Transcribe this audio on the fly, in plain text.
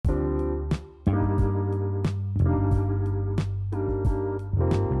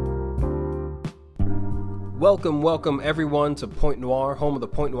Welcome everyone to Point Noir, home of the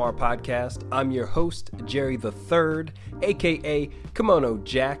Point Noir podcast. I'm your host, Jerry the Third, aka Kimono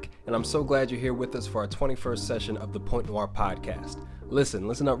Jack, and I'm so glad you're here with us for our 21st session of the Point Noir podcast.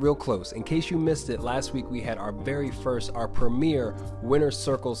 Listen up real close. In case you missed it, last week we had our premier Winner's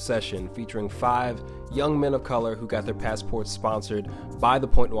Circle session featuring 5 young men of color who got their passports sponsored by the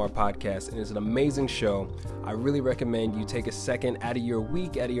Point Noir podcast, and it's an amazing show. I really recommend you take a second out of your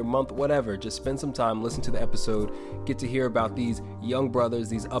week, out of your month, whatever. Just spend some time, listen to the episode, get to hear about these young brothers,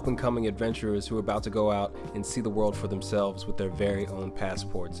 these up-and-coming adventurers who are about to go out and see the world for themselves with their very own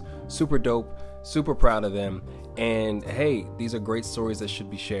passports. Super dope, super proud of them, and hey, these are great stories that should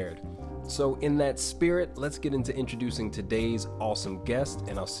be shared. So in that spirit, let's get into introducing today's awesome guest,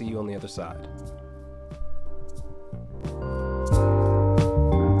 and I'll see you on the other side.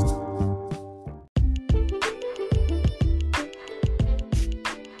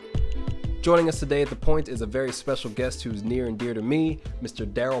 Joining us today at The Point is a very special guest who's near and dear to me, Mr.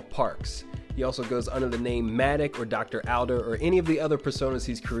 Daryl Parks. He also goes under the name Matic or Dr. Alder or any of the other personas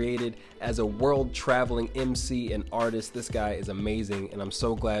he's created as a world-traveling MC and artist. This guy is amazing, and I'm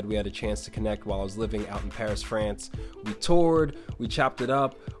so glad we had a chance to connect while I was living out in Paris, France. We toured, we chopped it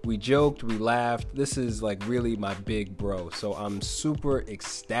up, we joked, we laughed. This is like really my big bro, so I'm super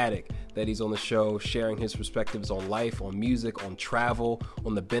ecstatic that he's on the show sharing his perspectives on life, on music, on travel,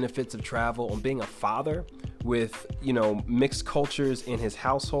 on the benefits of travel, on being a father with, mixed cultures in his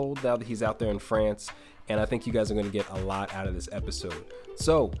household now that he's out there in France. And I think you guys are going to get a lot out of this episode.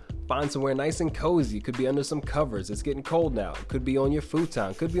 So find somewhere nice and cozy. It could be under some covers. It's getting cold now. It could be on your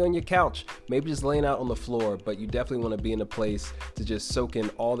futon. Could be on your couch. Maybe just laying out on the floor. But you definitely want to be in a place to just soak in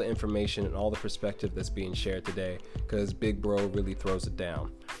all the information and all the perspective that's being shared today, because Big Bro really throws it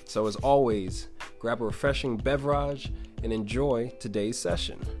down. So as always, grab a refreshing beverage and enjoy today's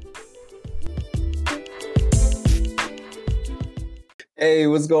session. Hey,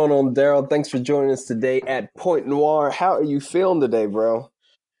 what's going on, Daryl? Thanks for joining us today at Point Noir. How are you feeling today, bro?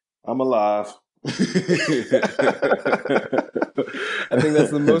 I'm alive. I think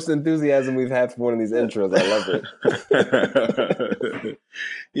that's the most enthusiasm we've had for one of these intros. I love it.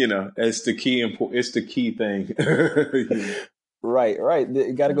 It's the key. It's the key thing. Right.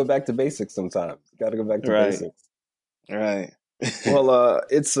 You got to go back to basics sometimes. Basics. Right. Well,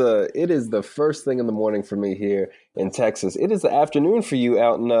 it is the first thing in the morning for me here in Texas. It is the afternoon for you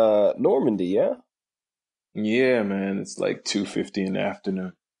out in Normandy, yeah? Yeah, man. It's like 2:50 in the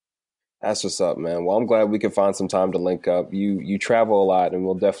afternoon. That's what's up, man. Well, I'm glad we can find some time to link up. You travel a lot, and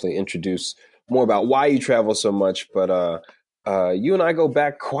we'll definitely introduce more about why you travel so much. But you and I go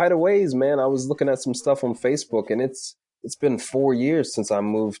back quite a ways, man. I was looking at some stuff on Facebook, and it's been 4 years since I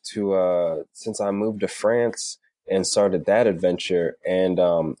moved to France and started that adventure. And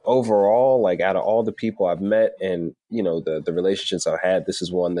overall, like out of all the people I've met and, the relationships I've had, this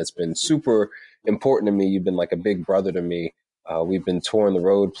is one that's been super important to me. You've been like a big brother to me. We've been touring the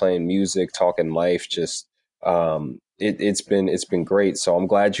road, playing music, talking life. Just it's been great. So I'm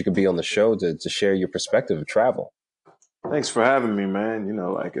glad you could be on the show to share your perspective of travel. Thanks for having me, man.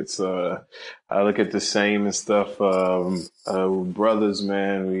 It's I look at the same and stuff. Brothers,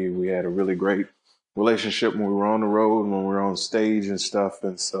 man, we had a really great relationship when we were on the road and when we were on stage and stuff,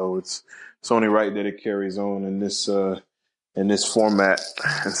 and so it's only right that it carries on in this format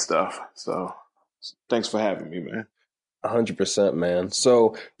and stuff. So thanks for having me, man. 100%, man.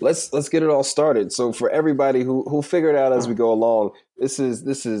 So let's get it all started. So for everybody who figured out as we go along, this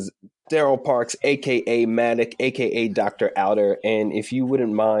is Daryl Parks, aka Matic, aka Dr. Alder. And if you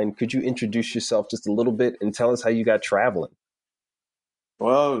wouldn't mind, could you introduce yourself just a little bit and tell us how you got traveling?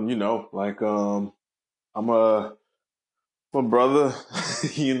 Well, I'm a brother,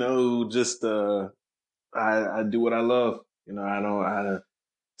 just I do what I love. I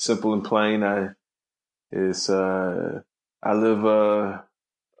simple and plain. I live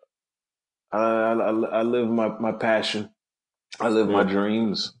my passion. I live my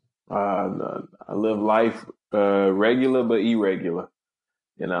dreams. I live life regular but irregular.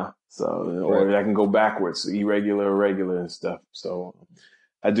 Or I can go backwards, irregular or regular and stuff. So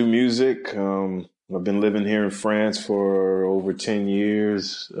I do music. I've been living here in France for over 10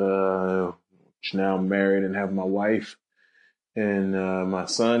 years. Now I'm married and have my wife and my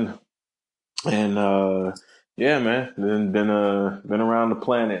son. And yeah, man, been around the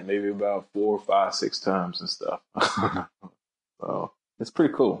planet maybe about 4, 5, 6 times and stuff. So it's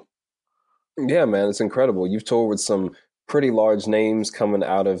pretty cool. Yeah, man, it's incredible. You've toured with some pretty large names coming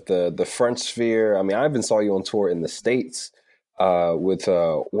out of the French sphere. I mean, I even saw you on tour in the States with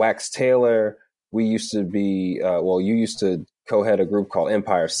Wax Taylor. We used to be, you used to co-head a group called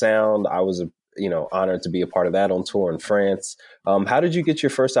Empire Sound. I was honored to be a part of that on tour in France. How did you get your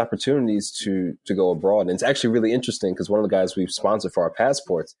first opportunities to go abroad? And it's actually really interesting because one of the guys we've sponsored for our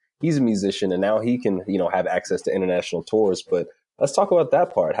passports, he's a musician, and now he can have access to international tours. But let's talk about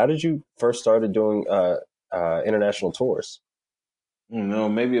that part. How did you first started doing international tours?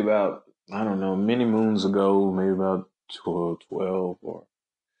 Maybe about, I don't know, many moons ago, maybe about 12 or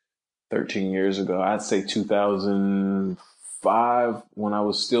 13 years ago. I'd say 2005, when I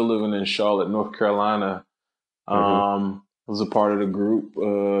was still living in Charlotte, North Carolina. I was a part of the group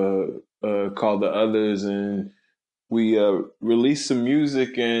called The Others, and we released some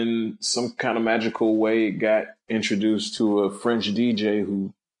music, and some kind of magical way it got introduced to a French DJ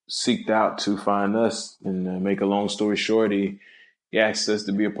who seeked out to find us. And make a long story short, he asked us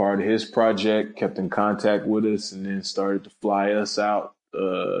to be a part of his project, kept in contact with us, and then started to fly us out,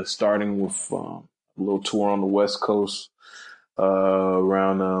 starting with a little tour on the West Coast,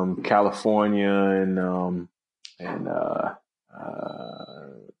 around California and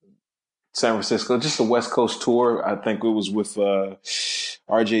San Francisco, just a West Coast tour. I think it was with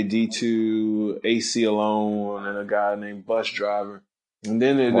RJD2, AC Alone, and a guy named Bus Driver. And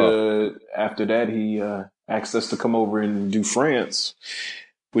then after that, he asked us to come over and do France,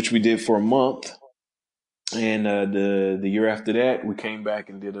 which we did for a month. And the year after that, we came back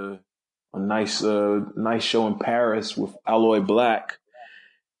and did a nice show in Paris with Alloy Black.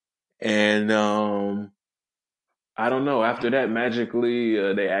 And I don't know. After that, magically,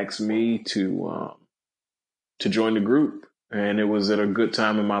 they asked me to join the group, and it was at a good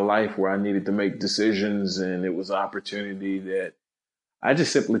time in my life where I needed to make decisions, and it was an opportunity that I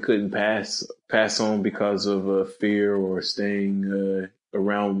just simply couldn't pass on because of fear or staying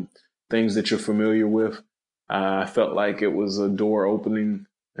around things that you're familiar with. I felt like it was a door opening,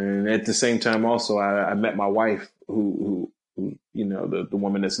 and at the same time, also I met my wife, who the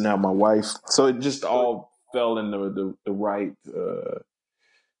woman that's now my wife. So it just all fell in the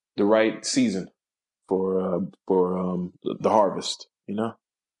right season for the harvest,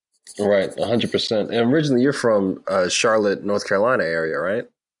 Right, 100%. And originally, you're from Charlotte, North Carolina area, right?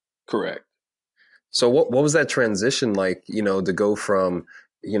 Correct. So what was that transition like? To go from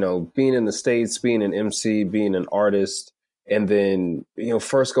being in the States, being an MC, being an artist, and then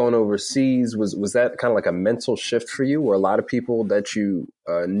first going overseas. Was that kind of like a mental shift for you? Were a lot of people that you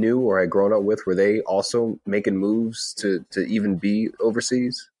knew or had grown up with, were they also making moves to even be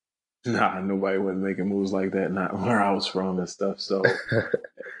overseas? Nah, nobody was making moves like that. Not where I was from and stuff. So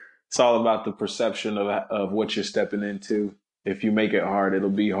it's all about the perception of what you're stepping into. If you make it hard, it'll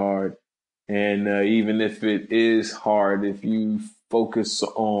be hard. And even if it is hard, if you focus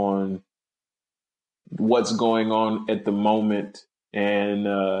on what's going on at the moment and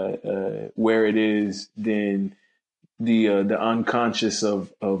where it is, then the unconscious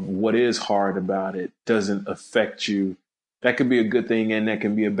of what is hard about it doesn't affect you. That could be a good thing and that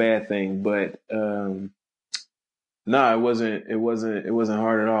can be a bad thing. But no, it wasn't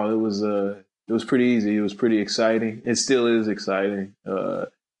hard at all. It was pretty easy. It was pretty exciting. It still is exciting.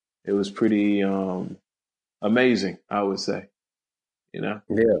 It was pretty amazing, I would say. Yeah,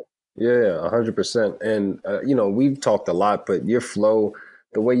 100%. And we've talked a lot, but your flow,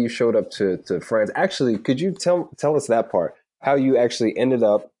 the way you showed up to France. Actually, could you tell us that part? How you actually ended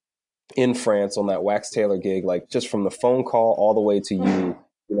up in France on that Wax Taylor gig, like just from the phone call all the way to you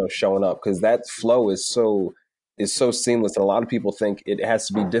showing up, because that flow is so seamless. And a lot of people think it has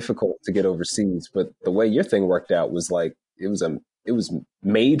to be difficult to get overseas, but the way your thing worked out was like it was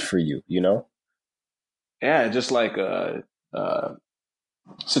made for you, Yeah, just like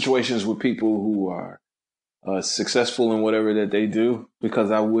situations with people who are successful in whatever that they do. Because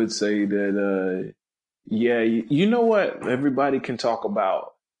I would say that you know what, everybody can talk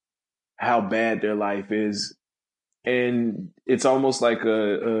about how bad their life is. And it's almost like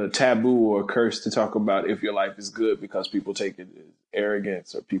a taboo or a curse to talk about if your life is good, because people take it as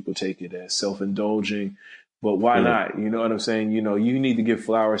arrogance or people take it as self-indulging. But why not? You know what I'm saying? You need to give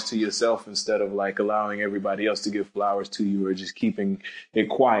flowers to yourself instead of like allowing everybody else to give flowers to you or just keeping it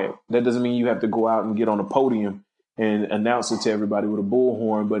quiet. That doesn't mean you have to go out and get on a podium and announce it to everybody with a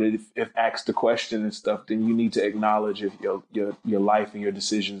bullhorn. But if asked the question and stuff, then you need to acknowledge if your life and your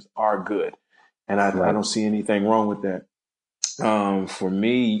decisions are good. And I don't see anything wrong with that. For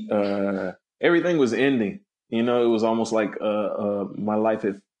me, everything was ending. It was almost like my life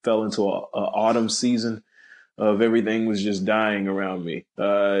had fell into a autumn season of everything was just dying around me.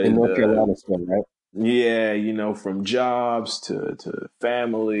 In North Carolina, right? Yeah, from jobs to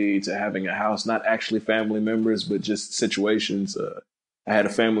family to having a house, not actually family members, but just situations. I had a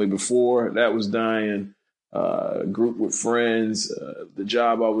family before that was dying, group with friends, the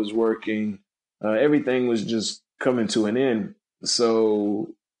job I was working, everything was just coming to an end. So,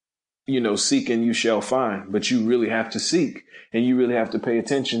 seeking you shall find, but you really have to seek, and you really have to pay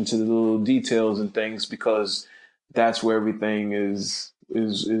attention to the little details and things, because that's where everything is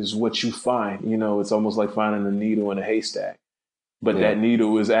what you find. It's almost like finding a needle in a haystack, but that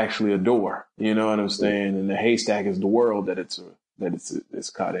needle is actually a door. You know what I'm saying? And the haystack is the world that it's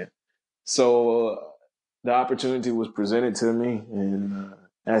caught in. So the opportunity was presented to me, and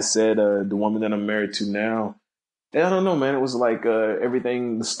as said, the woman that I'm married to now, I don't know, man. It was like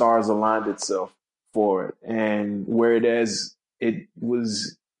everything, the stars aligned itself for it. And whereas it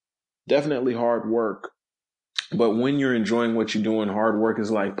was definitely hard work, but when you're enjoying what you're doing, hard work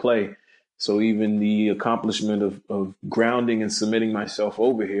is like play. So even the accomplishment of grounding and submitting myself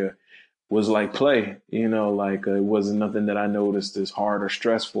over here was like play. Like it wasn't nothing that I noticed as hard or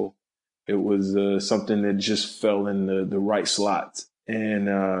stressful. It was something that just fell in the right slots. And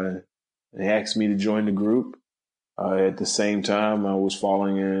they asked me to join the group. At the same time, I was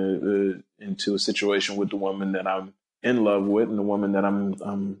falling into a situation with the woman that I'm in love with, and the woman that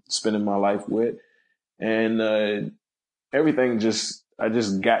I'm spending my life with, and everything I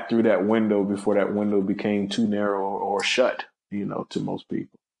just got through that window before that window became too narrow or shut, to most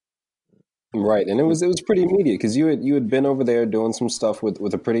people. Right, and it was pretty immediate because you had been over there doing some stuff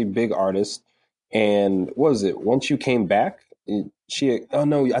with a pretty big artist, and what was it? Once you came back, I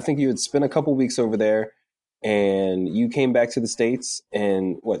think you had spent a couple weeks over there. And you came back to the States,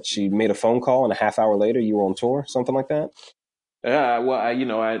 and she made a phone call, and a half hour later you were on tour, something like that? Well,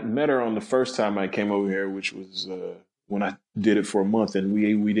 I met her on the first time I came over here, which was when I did it for a month, and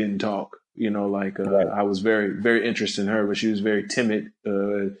we didn't talk. Right. I was very, very interested in her, but she was very timid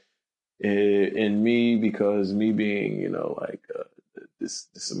in me, because me being,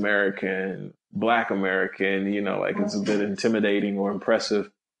 this American, Black American, it's a bit intimidating or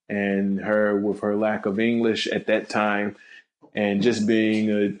impressive. And her, with her lack of English at that time, and just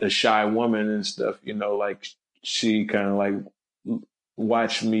being a shy woman and stuff, she kind of like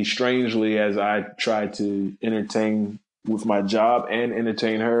watched me strangely as I tried to entertain with my job and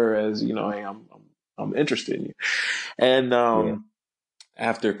entertain her as, hey, I'm interested in you. And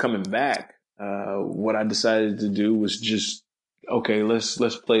after coming back, what I decided to do was just, okay, let's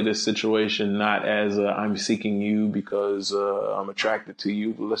play this situation not as I'm seeking you because I'm attracted to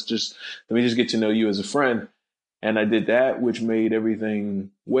you, but let me just get to know you as a friend. And I did that, which made everything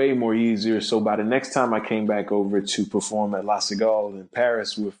way more easier. So by the next time I came back over to perform at La Cigale in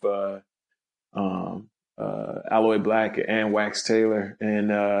Paris with Alloy Black and Wax Taylor,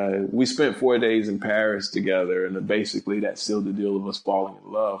 and we spent 4 days in Paris together, and basically that sealed the deal of us falling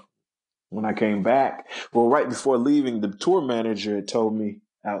in love. When I came back, right before leaving, the tour manager had told me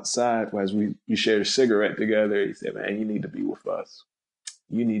outside, as we shared a cigarette together, he said, "Man, you need to be with us.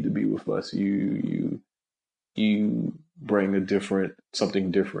 You need to be with us. You bring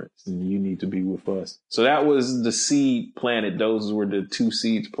something different, and you need to be with us." So that was the seed planted. Those were the two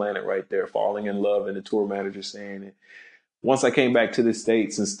seeds planted right there, falling in love, and the tour manager saying it. Once I came back to the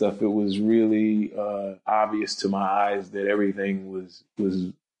States and stuff, it was really obvious to my eyes that everything was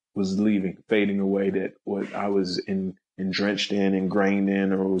leaving, fading away, that what I was drenched in, ingrained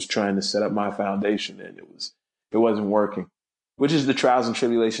in, or was trying to set up my foundation in, it wasn't working, which is the trials and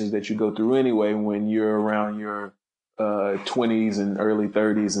tribulations that you go through anyway when you're around your 20s and early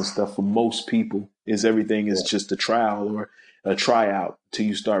 30s and stuff. For most people, everything is just a trial or a tryout till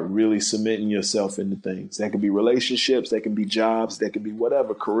you start really submitting yourself into things. That could be relationships, that can be jobs, that could be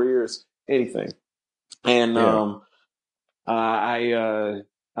whatever, careers, anything. And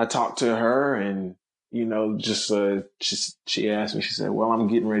I talked to her, and she asked me. She said, "Well, I'm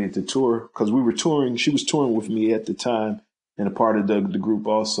getting ready to tour," because we were touring. She was touring with me at the time, and a part of the group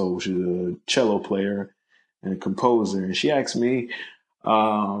also. She's a cello player and a composer, and she asked me.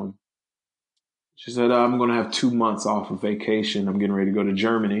 She said, "I'm going to have 2 months off of vacation. I'm getting ready to go to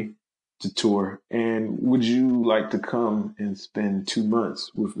Germany to tour, and would you like to come and spend 2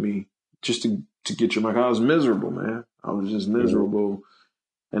 months with me just to get your mind?" I was miserable, man. I was just miserable.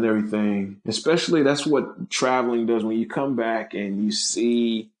 And everything, especially that's what traveling does. When you come back and you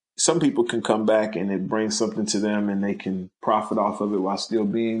see, some people can come back and it brings something to them and they can profit off of it while still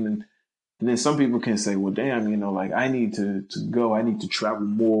being. And then some people can say, well, damn, I need to go. I need to travel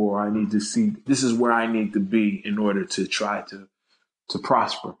more. I need to see, this is where I need to be in order to try to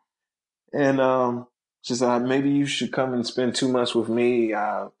prosper. And she said, maybe you should come and spend 2 months with me.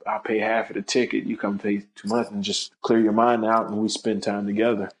 I'll pay half of the ticket. You come pay 2 months and just clear your mind out, and we spend time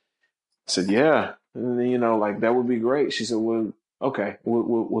together. I said, yeah. And then, that would be great. She said, well, okay,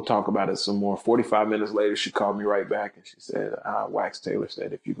 we'll talk about it some more. 45 minutes later, she called me right back, and she said, Wax Taylor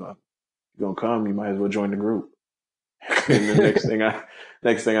said, if you're going you're gonna come, you might as well join the group. And the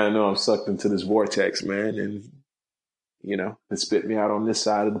next thing I know, I'm sucked into this vortex, man, and it spit me out on this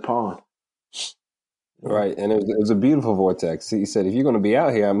side of the pond. Right, and it was a beautiful vortex. He said, "If you're going to be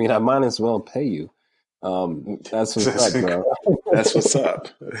out here, I mean, I might as well pay you." That's what's up, bro. That's what's up.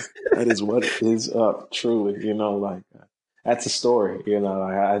 That is what is up, truly. That's a story.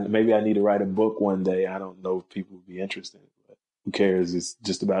 Maybe I need to write a book one day. I don't know if people would be interested, but who cares? It's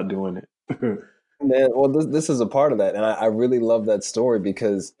just about doing it. Man, well, this is a part of that, and I really love that story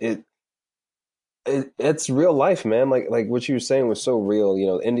because it's real life, man. Like what you were saying was so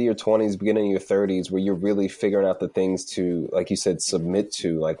real. End of your 20s, beginning of your 30s, where you're really figuring out the things to, like you said, submit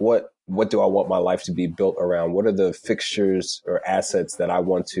to. Like what do I want my life to be built around? What are the fixtures or assets that I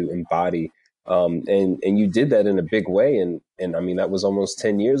want to embody? And you did that in a big way, and I mean that was almost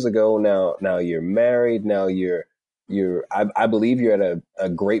 10 years ago. Now you're married. Now I believe you're at a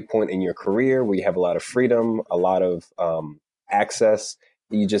great point in your career where you have a lot of freedom, a lot of access.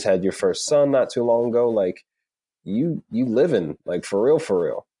 You just had your first son not too long ago. Like you living like for real, for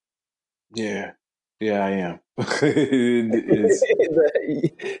real. Yeah, I am. It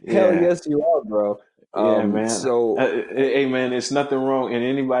Hell yes, you are, bro. Yeah, man. So, hey, man, it's nothing wrong. And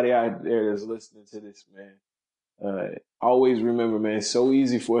anybody out there that's listening to this, man, always remember, man, it's so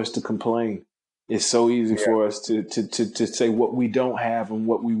easy for us to complain. It's so easy for us to say what we don't have and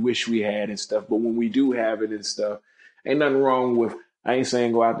what we wish we had and stuff. But when we do have it and stuff, ain't nothing wrong with. I ain't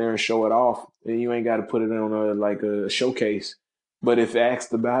saying go out there and show it off, and you ain't got to put it on a showcase. But if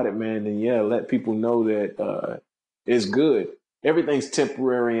asked about it, man, then let people know that it's good. Everything's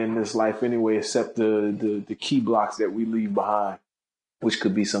temporary in this life anyway, except the key blocks that we leave behind, which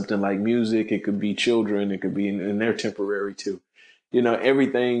could be something like music. It could be children. It could be, and they're temporary too.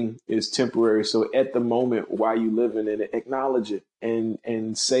 Everything is temporary. So at the moment while you living in it, acknowledge it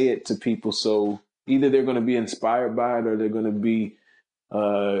and say it to people. So either they're going to be inspired by it or they're going to be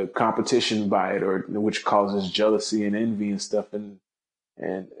competition by it, or which causes jealousy and envy and stuff. And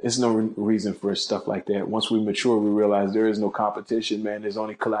there's no reason for stuff like that. Once we mature, we realize there is no competition, man. There's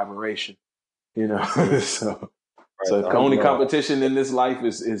only collaboration, so the only competition in this life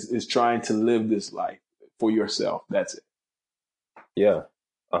is trying to live this life for yourself. That's it. Yeah,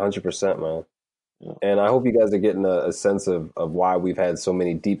 100%, man. Yeah. And I hope you guys are getting a sense of why we've had so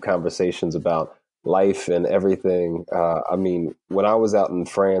many deep conversations about life and everything. I mean, when I was out in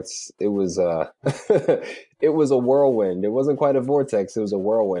France, it was it was a whirlwind. It wasn't quite a vortex. It was a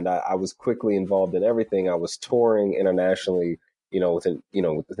whirlwind. I was quickly involved in everything. I was touring internationally,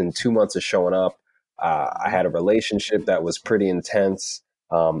 within 2 months of showing up. I had a relationship that was pretty intense.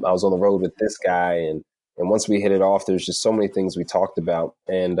 I was on the road with this guy, and once we hit it off, there's just so many things we talked about,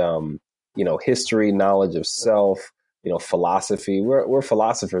 and history, knowledge of self, philosophy. We're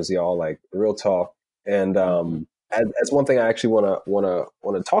philosophers, y'all. Like real talk. And that's one thing I actually want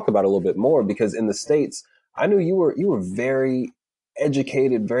to talk about a little bit more, because in the States, I knew you were very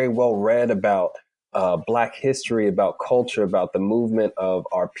educated, very well read about Black history, about culture, about the movement of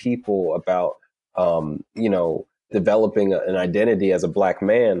our people, about developing an identity as a Black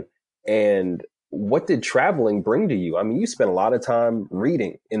man. And what did traveling bring to you? I mean, you spent a lot of time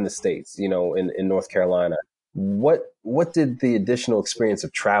reading in the States, in North Carolina. What did the additional experience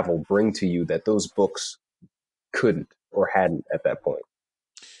of travel bring to you that those books couldn't or hadn't at that point?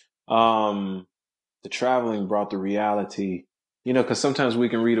 The traveling brought the reality, because sometimes we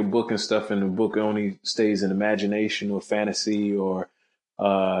can read a book and stuff, and the book only stays in imagination or fantasy or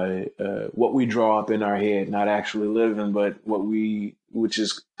what we draw up in our head, not actually living, but which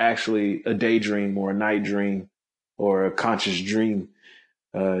is actually a daydream or a night dream or a conscious dream.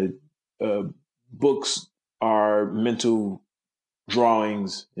 Books are mental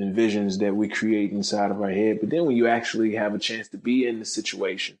drawings and visions that we create inside of our head. But then when you actually have a chance to be in the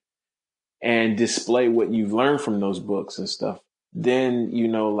situation and display what you've learned from those books and stuff, then,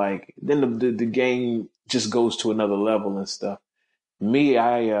 then the game just goes to another level and stuff. Me,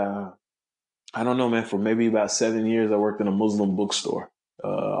 I don't know, man, for maybe about 7 years, I worked in a Muslim bookstore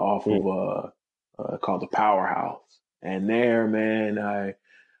off of called the Powerhouse. And there, man,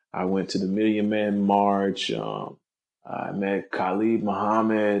 I went to the Million Man March. I met Khalid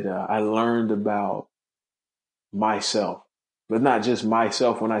Muhammad. I learned about myself, but not just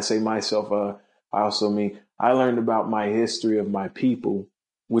myself. When I say myself, I also mean I learned about my history of my people,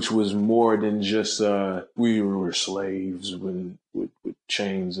 which was more than just we were slaves with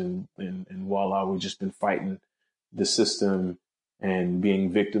chains and voila, we've just been fighting the system and being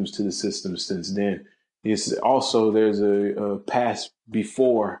victims to the system since then. It's also there's a past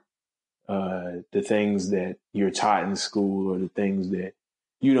before the things that you're taught in school or the things that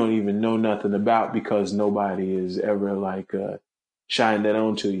you don't even know nothing about because nobody is ever like shined that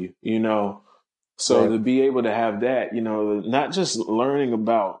on to you, you know. So Right. to be able to have that, you know, not just learning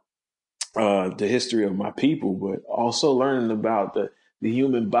about the history of my people, but also learning about the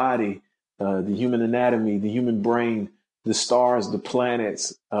human body, the human anatomy, the human brain, the stars, the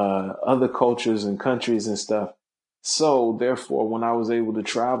planets, other cultures and countries and stuff. So therefore, when I was able to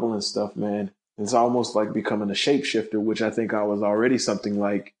travel and stuff, man, it's almost like becoming a shapeshifter, which I think I was already something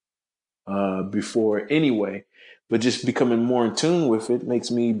like before anyway. But just becoming more in tune with it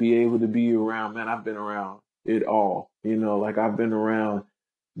makes me be able to be around. Man, I've been around it all. You know, like I've been around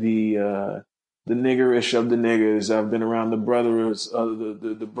the niggerish of the niggers. I've been around the brothers,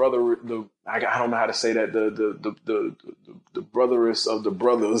 the brother. I don't know how to say that. The brotherest of the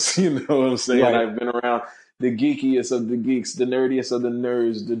brothers. You know what I'm saying? Right. I've been around the geekiest of the geeks, the nerdiest of the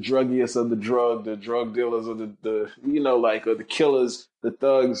nerds, the druggiest of the drug dealers of the you know, like the killers, the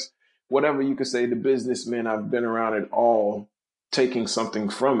thugs, whatever you could say, the businessmen. I've been around it all, taking something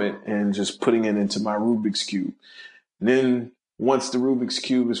from it and just putting it into my Rubik's Cube. And then once the Rubik's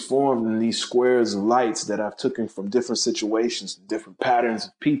Cube is formed and these squares of lights that I've taken from different situations, different patterns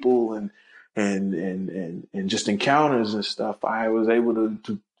of people and just encounters and stuff, I was able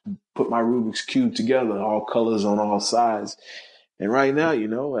to put my Rubik's Cube together, all colors on all sides. And right now, you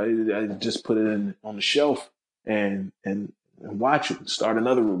know, I just put it in on the shelf and watch it, start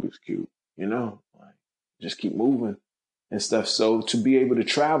another Rubik's Cube, you know, like just keep moving and stuff. So to be able to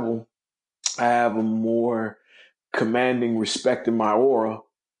travel, I have a more commanding respect in my aura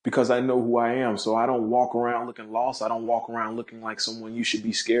because I know who I am. So I don't walk around looking lost. I don't walk around looking like someone you should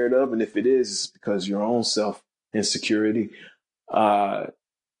be scared of. And if it is, it's because your own self insecurity. Uh,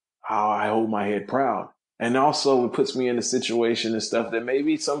 I hold my head proud. And also it puts me in a situation and stuff that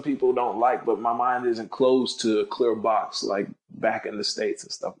maybe some people don't like, but my mind isn't closed to a clear box like back in the States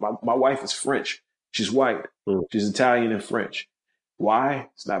and stuff. My wife is French. She's white. Mm. She's Italian and French. Why?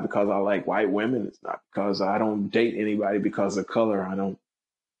 It's not because I like white women. It's not because I don't date anybody because of color. I don't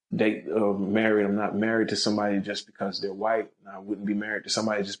date or marry. I'm not married to somebody just because they're white. I wouldn't be married to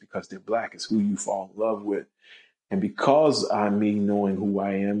somebody just because they're black. It's who you fall in love with. And because I'm me knowing who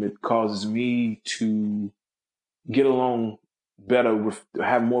I am, it causes me to get along better,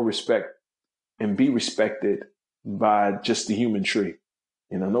 have more respect and be respected by just the human tree.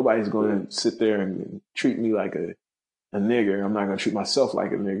 You know, nobody's going to sit there and treat me like a nigger. I'm not going to treat myself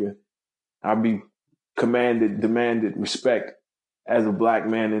like a nigger. I'll be demanded respect as a black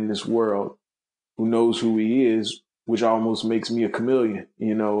man in this world who knows who he is, which almost makes me a chameleon,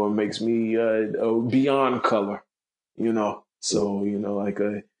 you know, or makes me beyond color, you know. So, you know, like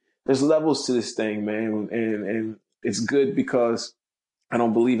there's levels to this thing, man. And it's good because I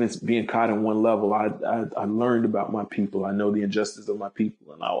don't believe in being caught in one level. I learned about my people. I know the injustice of my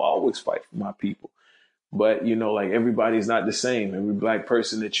people, and I'll always fight for my people. But, you know, like everybody's not the same. Every black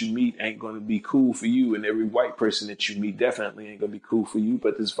person that you meet ain't going to be cool for you. And every white person that you meet definitely ain't going to be cool for you,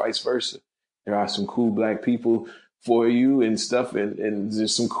 but there's vice versa. There are some cool black people for you and stuff. And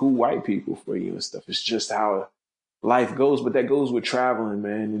there's some cool white people for you and stuff. It's just how life goes. But that goes with traveling,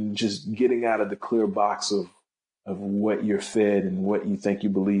 man, and just getting out of the clear box of what you're fed and what you think you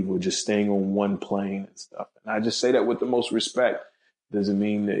believe, or just staying on one plane and stuff. And I just say that with the most respect. Doesn't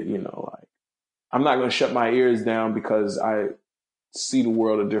mean that, you know, like, I'm not going to shut my ears down because I see the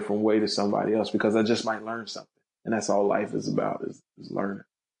world a different way to somebody else, because I just might learn something. And that's all life is about is learning,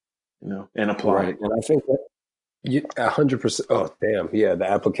 you know, and applying. Right. And I think that 100%. Oh, damn. Yeah. The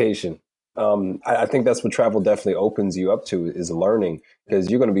application. I think that's what travel definitely opens you up to, is learning, because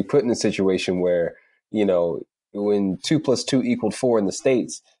you're going to be put in a situation where, you know, when 2+2 = 4 in the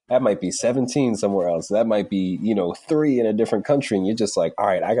States, that might be 17 somewhere else. That might be, you know, 3 in a different country. And you're just like, all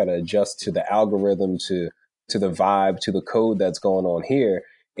right, I got to adjust to the algorithm, to the vibe, to the code that's going on here.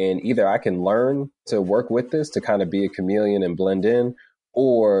 And either I can learn to work with this to kind of be a chameleon and blend in,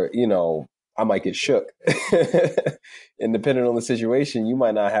 or, you know, I might get shook. And depending on the situation, you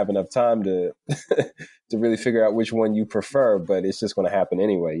might not have enough time to to really figure out which one you prefer, but it's just going to happen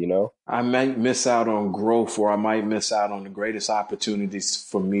anyway, you know? I might miss out on growth, or I might miss out on the greatest opportunities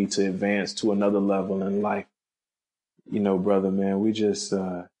for me to advance to another level in life. You know, brother, man, we just,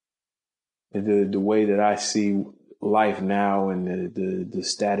 the way that I see life now and the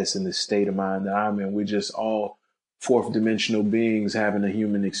status and the state of mind that I'm in, we're just all fourth dimensional beings having a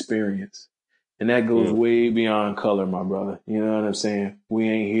human experience. And that goes Mm. way beyond color, my brother. You know what I'm saying? We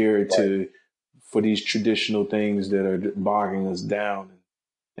ain't here for these traditional things that are bogging us down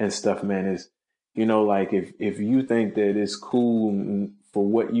and stuff, man. Is, you know, like if you think that it's cool for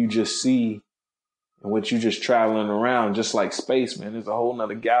what you just see and what you just traveling around, just like space, man. There's a whole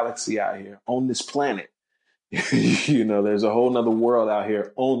nother galaxy out here on this planet. There's a whole nother world out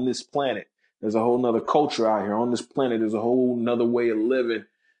here on this planet. There's a whole nother culture out here on this planet. There's a whole nother way of living,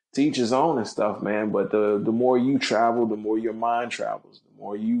 to each his own and stuff, man. But the more you travel, the more your mind travels. The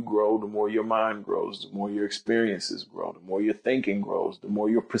more you grow, the more your mind grows. The more your experiences grow. The more your thinking grows. The more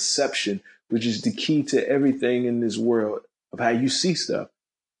your perception, which is the key to everything in this world of how you see stuff.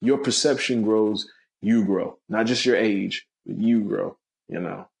 Your perception grows, you grow. Not just your age, but you grow,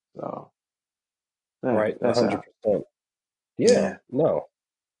 So right, 100%. Yeah, no.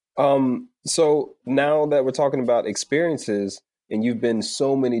 So now that we're talking about experiences and you've been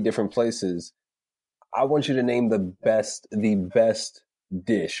so many different places, I want you to name the best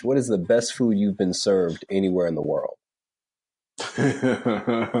dish. What is the best food you've been served anywhere in the world? Do I have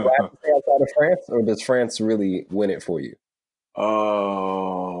to say outside of France, or does France really win it for you? Oh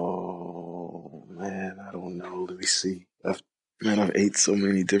man, I don't know. Let me see. I've ate so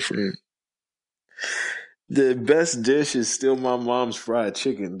many different. The best dish is still my mom's fried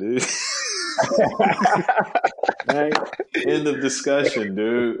chicken, dude. Right? End of discussion,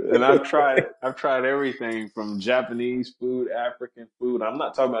 dude. And I've tried everything from Japanese food, African food. I'm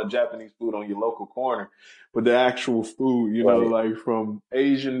not talking about Japanese food on your local corner, but the actual food, Right. like from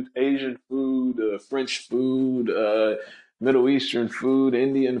Asian food, French food, Middle Eastern food,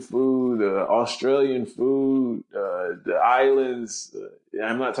 Indian food, Australian food, the islands.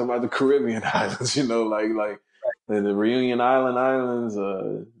 I'm not talking about the Caribbean islands, like the Reunion Islands,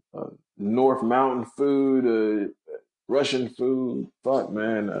 North Mountain food, Russian food. Fuck,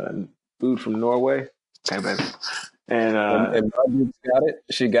 man. Food from Norway. Okay, baby. And my dude's got it.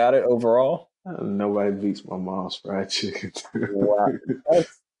 She got it overall. Nobody beats my mom's fried chicken. Wow,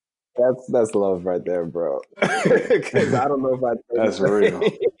 that's love right there, bro. Because I don't know if I. That's real.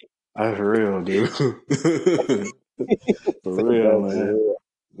 That's real, dude. For real, man. Real.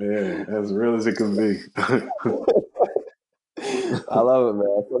 Yeah, as real as it can be. I love it,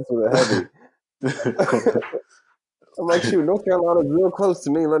 man. That's with heavy. I'm like, shoot, North Carolina's real close to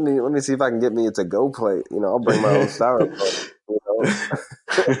me. Let me see if I can get me a to-go plate. I'll bring my own sourdough.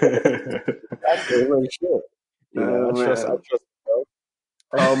 That's really shit. I trust.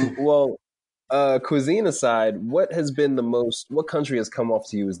 Well, cuisine aside, what country has come off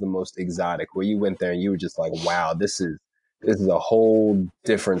to you as the most exotic, where you went there and you were just like, wow, this is a whole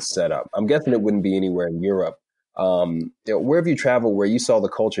different setup? I'm guessing it wouldn't be anywhere in Europe. Where have you traveled where you saw the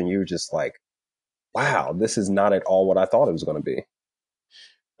culture and you were just like, wow, this is not at all what I thought it was going to be?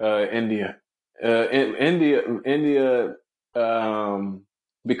 India. India,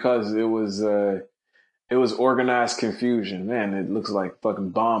 because it was organized confusion. Man, it looks like fucking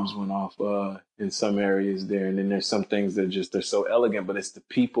bombs went off in some areas there, and then there's some things that they're so elegant, but it's the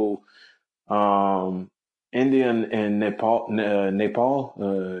people. India and Nepal,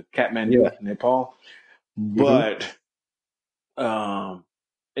 Kathmandu, Yeah. Nepal, but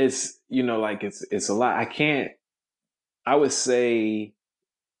it's it's a lot. I would say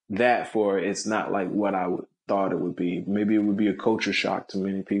that it's not like what I thought it would be. Maybe it would be a culture shock to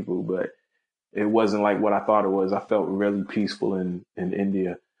many people, but it wasn't like what I thought it was. I felt really peaceful in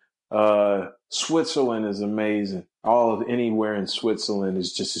India. Switzerland is amazing. Anywhere in Switzerland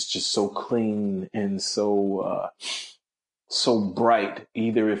is just so clean and so bright.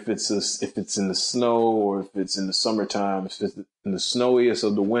 Either if it's in the snow or if it's in the summertime, if it's in the snowiest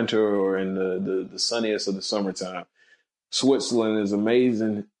of the winter or in the sunniest of the summertime. Switzerland is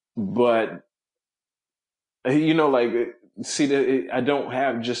amazing, but I don't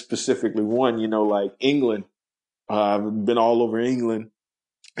have just specifically one. Like England. I've been all over England.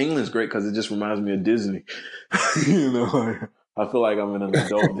 England's great because it just reminds me of Disney. I feel like I'm in an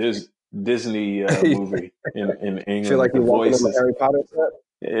adult Disney movie in England. I feel like you're walking on the Harry Potter set.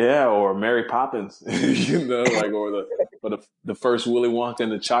 Yeah, or Mary Poppins, or the first Willy Wonka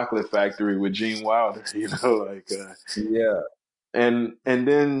and the Chocolate Factory with Gene Wilder, yeah. And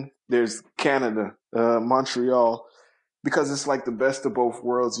then there's Canada, Montreal, because it's like the best of both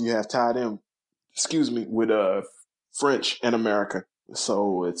worlds. You have tied in, with French and America,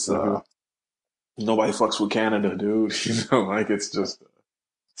 so it's nobody fucks with Canada, dude. It's just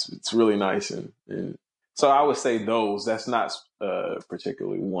it's really nice and so I would say those. That's not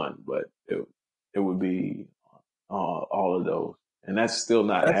particularly one, but it would be all of those, and that's still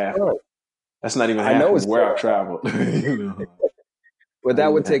not half. Fun. That's not even half of where I've traveled. But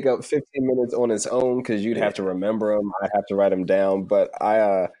that would take up 15 minutes on its own because you'd have to remember them. I'd have to write them down. But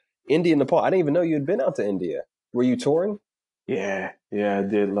India, Nepal. I didn't even know you had been out to India. Were you touring? Yeah. I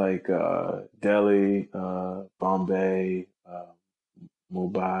did like Delhi, Bombay,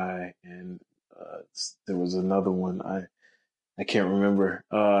 Mumbai, and There was another one I can't remember,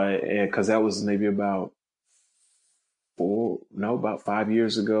 and because that was maybe about 5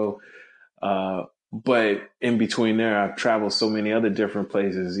 years ago. But in between there, I've traveled so many other different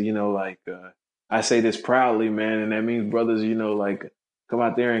places. I say this proudly, man, and that means, brothers, like, come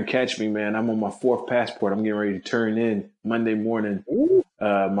out there and catch me, man. I'm on my fourth passport. I'm getting ready to turn in Monday morning.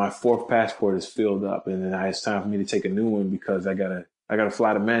 My fourth passport is filled up, and then it's time for me to take a new one because I gotta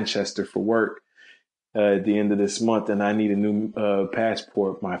fly to Manchester for work at the end of this month, and I need a new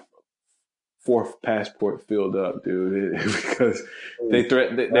passport. My fourth passport filled up, dude, because they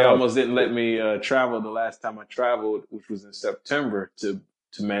almost didn't let me travel the last time I traveled, which was in September to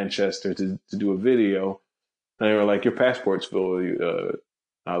Manchester to do a video. And they were like, "Your passport's filled."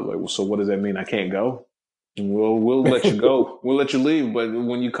 I was like, "Well, so what does that mean? I can't go?" We'll let you go. We'll let you leave, but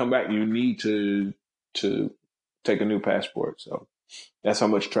when you come back, you need to take a new passport. So that's how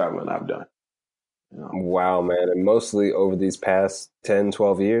much traveling I've done. Wow, man. And mostly over these past 10,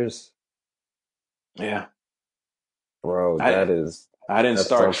 12 years? Yeah. Bro, I didn't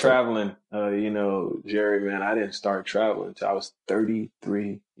start something. traveling, Jerry, man, I didn't start traveling until I was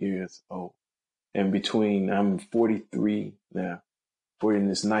 33 years old. And I'm 43 now. 40,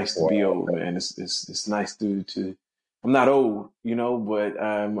 and it's nice to be old, man. It's nice to I'm not old, but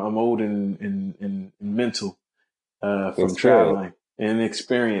I'm old in mental, from traveling. And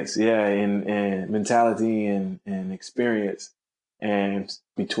experience, yeah, and mentality and experience. And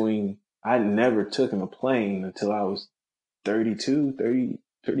I never took a plane until I was 32.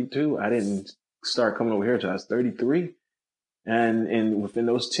 I didn't start coming over here until I was 33. And within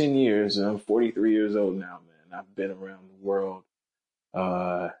those 10 years, I'm 43 years old now, man. I've been around the world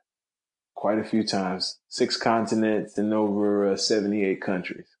quite a few times, 6 continents and over 78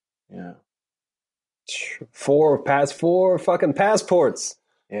 countries. Yeah. 4 fucking passports.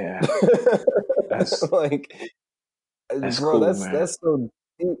 Yeah. That's like, that's bro, cool, that's man. that's so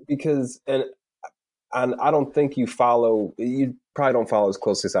deep because, and I don't think you probably don't follow as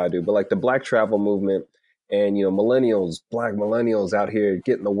closely as I do, but like the Black travel movement and, Black millennials out here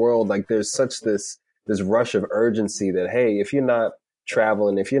getting the world, like there's such this rush of urgency that, hey, if you're not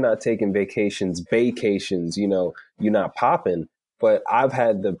traveling, if you're not taking vacations, you're not popping. But I've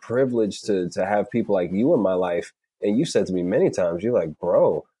had the privilege to have people like you in my life. And you said to me many times, you're like,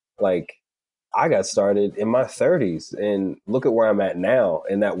 bro, like, I got started in my 30s and look at where I'm at now.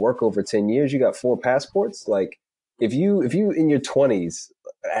 And that work over 10 years, you got 4 passports. Like, if you in your 20s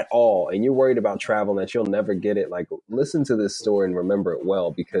at all and you're worried about travel that you'll never get it, like, listen to this story and remember it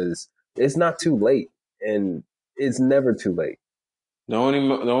well, because it's not too late, and it's never too late. The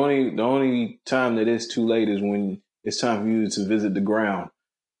only time that it's too late is when it's time for you to visit the ground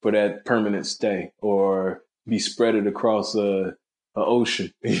for that permanent stay or be spreaded across a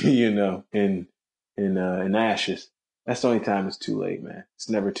ocean, in ashes. That's the only time it's too late, man. It's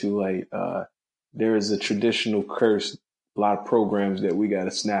never too late. There is a traditional curse, a lot of programs that we got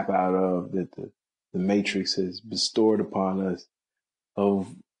to snap out of, that the Matrix has bestowed upon us,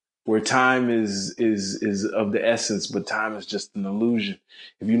 of where time is of the essence, but time is just an illusion.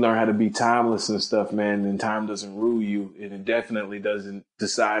 If you learn how to be timeless and stuff, man, then time doesn't rule you, and it definitely doesn't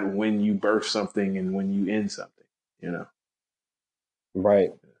decide when you birth something and when you end something,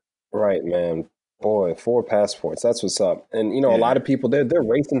 Right, man. Boy, 4 passports. That's what's up. And a lot of people, they're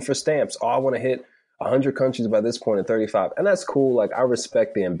racing for stamps. Oh, I want to hit 100 countries by this point at 35, and that's cool. Like, I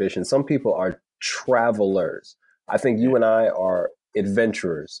respect the ambition. Some people are travelers. I think you and I are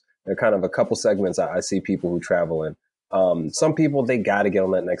adventurers. There are kind of a couple segments I see people who travel in. Some people, they got to get on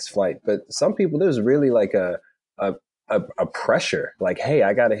that next flight, but some people, there's really like a pressure. Like, hey,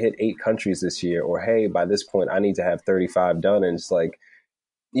 I got to hit 8 countries this year, or hey, by this point, I need to have 35 done. And it's like,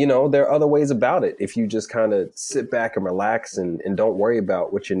 there are other ways about it. If you just kind of sit back and relax and don't worry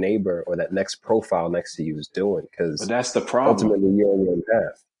about what your neighbor or that next profile next to you is doing, because that's the problem. Ultimately, you're on your own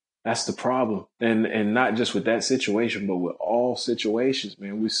path. That's the problem. And not just with that situation, but with all situations,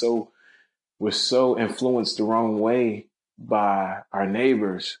 man. We're so influenced the wrong way by our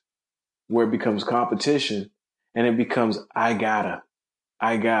neighbors, where it becomes competition, and it becomes, I gotta.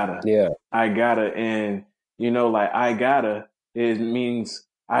 Yeah. I gotta. And, like, I gotta, it means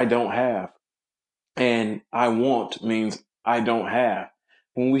I don't have. And I want means I don't have.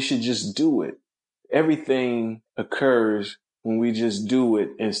 When we should just do it. Everything occurs when we just do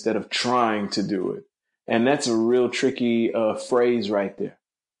it instead of trying to do it. And that's a real tricky phrase right there.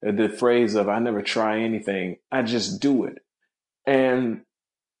 The phrase of, I never try anything, I just do it. And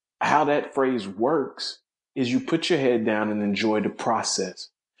how that phrase works is you put your head down and enjoy the process.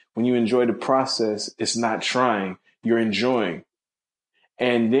 When you enjoy the process, it's not trying, you're enjoying.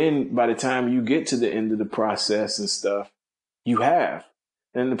 And then by the time you get to the end of the process and stuff, you have.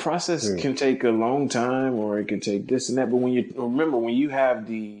 And the process can take a long time, or it can take this and that. But when you have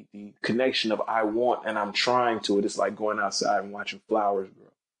the connection of I want and I'm trying to it, it's like going outside and watching flowers grow.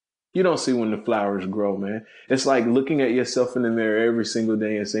 You don't see when the flowers grow, man. It's like looking at yourself in the mirror every single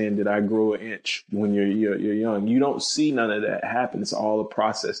day and saying, "Did I grow an inch?" When you're young, you don't see none of that happen. It's all a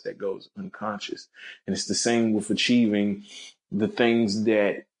process that goes unconscious, and it's the same with achieving the things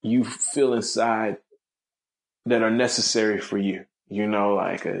that you feel inside that are necessary for you. You know,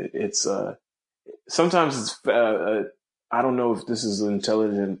 like it's sometimes it's I don't know if this is an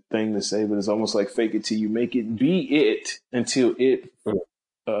intelligent thing to say, but it's almost like fake it till you make it. Be it until it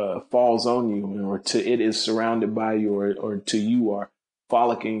falls on you, or till it is surrounded by you, or till you are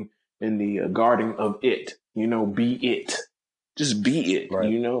frolicking in the garden of it. You know, be it. Just be it. Right.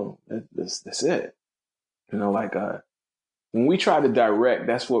 You know, that's it. You know, like when we try to direct,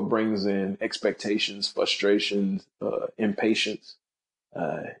 that's what brings in expectations, frustrations, impatience.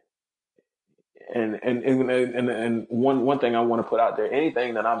 And one thing I want to put out there,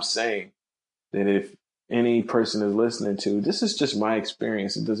 anything that I'm saying, that if any person is listening to, this is just my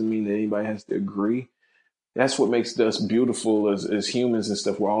experience. It doesn't mean that anybody has to agree. That's what makes us beautiful as humans and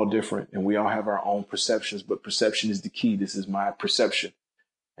stuff. We're all different and we all have our own perceptions, but perception is the key. This is my perception.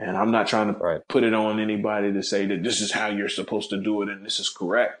 And I'm not trying to put it on anybody to say that this is how you're supposed to do it and this is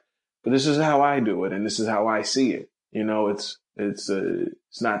correct. But this is how I do it and this is how I see it. You know, it's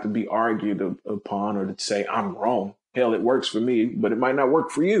not to be argued upon or to say I'm wrong. Hell, it works for me, but it might not work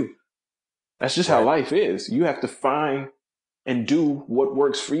for you. That's just how life is. You have to find and do what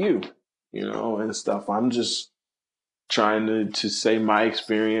works for you, you know, and stuff. I'm just trying to say my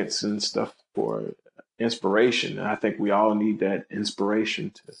experience and stuff for inspiration. And I think we all need that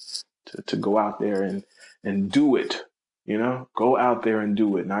inspiration to go out there and do it, you know, go out there and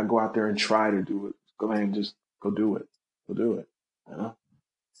do it, not go out there and try to do it. Go ahead and just go do it. Go do it. You know?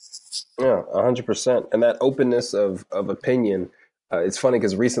 Yeah, 100%. And that openness of opinion, it's funny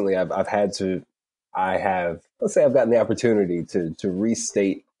because recently I've gotten the opportunity to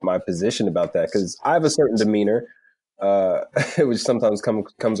restate my position about that, because I have a certain demeanor, which sometimes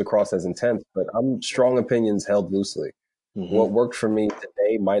comes across as intense, but I'm strong opinions held loosely. Mm-hmm. What worked for me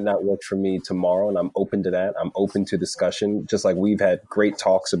today might not work for me tomorrow, and I'm open to that. I'm open to discussion, just like we've had great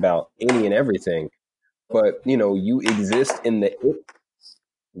talks about any and everything. But, you know, you exist in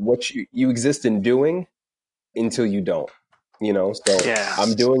what you exist in doing until you don't, you know? So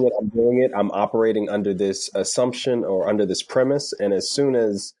I'm doing it. I'm operating under this assumption or under this premise. And as soon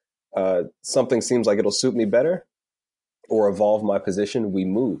as something seems like it'll suit me better or evolve my position, we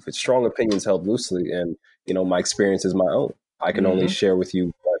move. It's strong opinions held loosely. And, you know, my experience is my own. I can only share with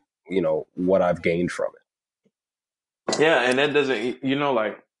you, what I've gained from it. Yeah. And that doesn't, you know,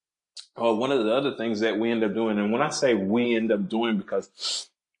 like, one of the other things that we end up doing, and when I say we end up doing, because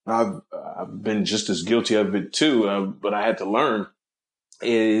I've been just as guilty of it too, but I had to learn,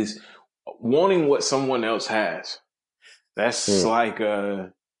 is wanting what someone else has. That's like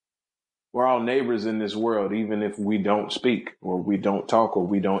we're all neighbors in this world, even if we don't speak or we don't talk or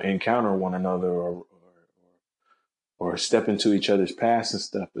we don't encounter one another or step into each other's paths and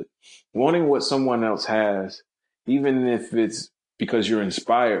stuff. But wanting what someone else has, even if it's because you're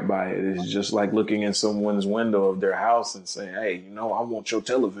inspired by it, is just like looking in someone's window of their house and saying, "Hey, you know, I want your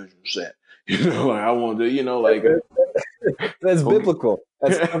television set. You know, like, I want to, you know, like." That's biblical.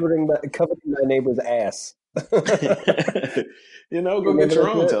 That's coveting my neighbor's ass. You know, go get your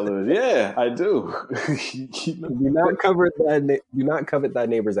own television. Yeah, I do. Do not covet thy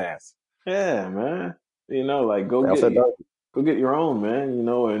neighbor's ass. Yeah, man. You know, like go get your own, man. You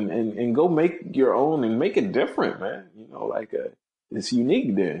know, and go make your own and make it different, man. You know, like it's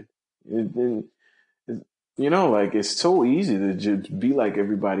unique. Then, you know, like it's so easy to just be like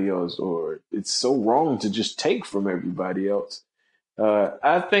everybody else, or it's so wrong to just take from everybody else.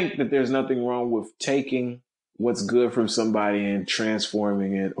 I think that there's nothing wrong with taking what's good from somebody and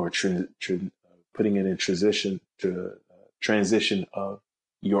transforming it or putting it in transition of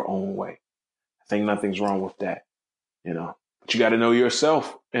your own way. I think nothing's wrong with that, you know. But you got to know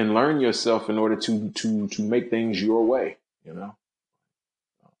yourself and learn yourself in order to make things your way, you know.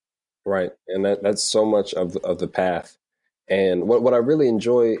 Right, and that's so much of the path. And what I really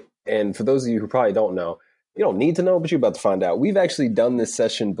enjoy, and for those of you who probably don't know, you don't need to know, but you're about to find out. We've actually done this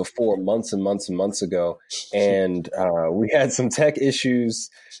session before, months and months and months ago, and we had some tech issues.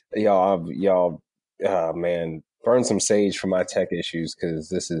 Y'all, man, burn some sage for my tech issues because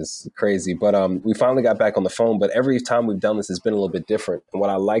this is crazy. But we finally got back on the phone. But every time we've done this, it's been a little bit different. And what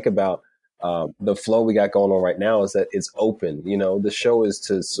I like about The flow we got going on right now is that it's open. You know, the show is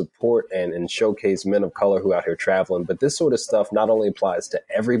to support and showcase men of color who are out here traveling. But this sort of stuff not only applies to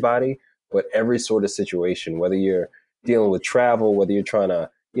everybody, but every sort of situation, whether you're dealing with travel, whether you're trying to,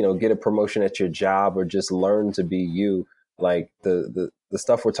 you know, get a promotion at your job or just learn to be you. Like the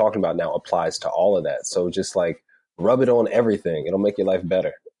stuff we're talking about now applies to all of that. So just like rub it on everything. It'll make your life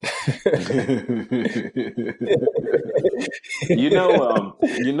better. What's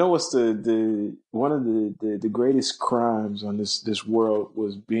the one of the greatest crimes on this world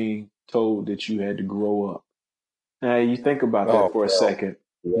was being told that you had to grow up. Now you think about that for a second.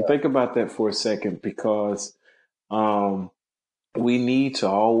 Yeah. You think about that for a second because we need to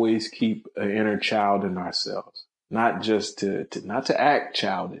always keep an inner child in ourselves, not just to act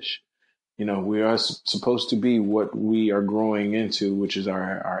childish. You know, we are supposed to be what we are growing into, which is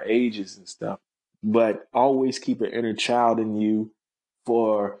our ages and stuff. But always keep an inner child in you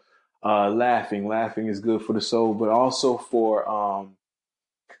for laughing. Laughing is good for the soul, but also for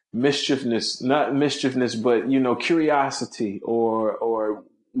not mischievousness, but, you know, curiosity or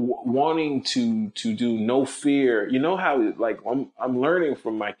wanting to do no fear. You know how, like, I'm learning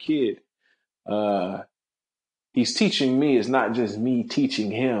from my kid. He's teaching me. It's not just me teaching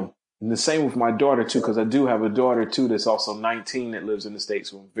him. And the same with my daughter, too, because I do have a daughter, too, that's also 19 that lives in the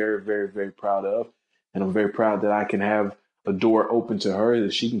States, who I'm very, very, very proud of. And I'm very proud that I can have a door open to her,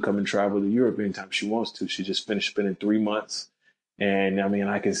 that she can come and travel to Europe anytime she wants to. She just finished spending 3 months. And I mean,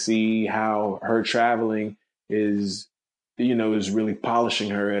 I can see how her traveling is really polishing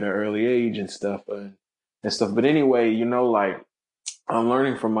her at an early age and stuff. But anyway, you know, like, I'm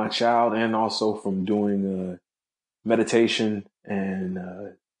learning from my child and also from doing meditation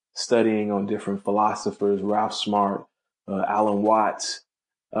and studying on different philosophers, Ralph Smart, Alan Watts,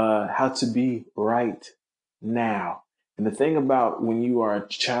 how to be right now. And the thing about when you are a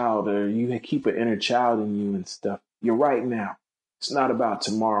child or you keep an inner child in you and stuff, you're right now. It's not about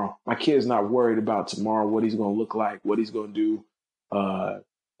tomorrow. My kid's not worried about tomorrow, what he's going to look like, what he's going to do,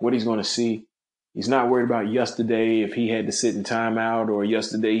 what he's going to see. He's not worried about yesterday, if he had to sit in timeout, or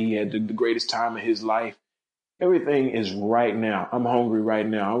yesterday he had the greatest time of his life. Everything is right now. I'm hungry right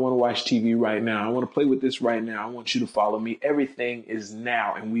now. I want to watch TV right now. I want to play with this right now. I want you to follow me. Everything is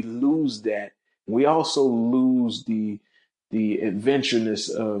now. And we lose that. We also lose the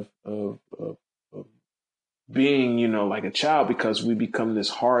adventureness of being, you know, like a child, because we become this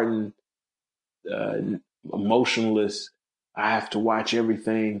hardened, emotionless. I have to watch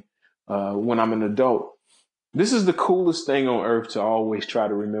everything when I'm an adult. This is the coolest thing on earth to always try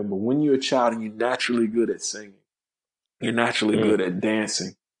to remember. When you're a child and you're naturally good at singing, you're naturally good at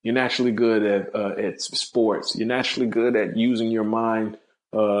dancing, you're naturally good at sports, you're naturally good at using your mind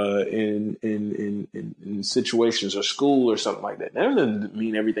in situations or school or something like that. That doesn't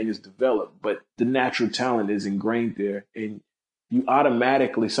mean everything is developed, but the natural talent is ingrained there, and you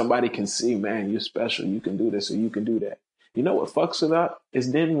automatically, somebody can see, man, you're special. You can do this or you can do that. You know what fucks it up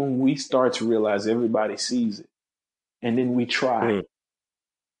is then when we start to realize everybody sees it, and then we try.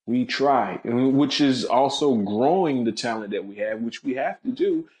 We try, which is also growing the talent that we have, which we have to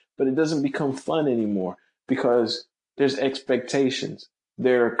do, but it doesn't become fun anymore because there's expectations,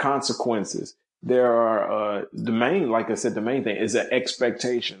 there are consequences, there are the main thing is an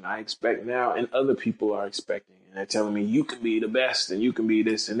expectation. I expect now, and other people are expecting, and they're telling me you can be the best and you can be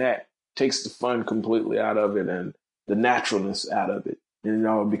this and that. Takes the fun completely out of it and the naturalness out of it. And it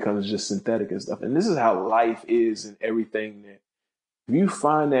all becomes just synthetic and stuff. And this is how life is and everything. That if you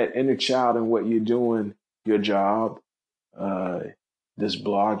find that inner child in what you're doing, your job, this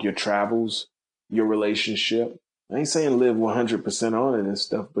blog, your travels, your relationship, I ain't saying live 100% on it and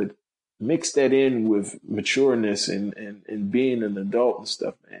stuff, but mix that in with matureness and being an adult and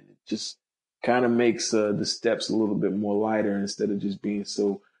stuff, man. It just kind of makes the steps a little bit more lighter instead of just being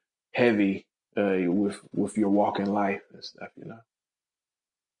so heavy with your walk in life and stuff, you know?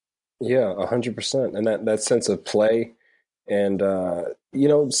 Yeah, 100%. And that sense of play and, you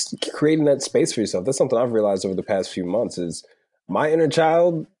know, creating that space for yourself. That's something I've realized over the past few months is my inner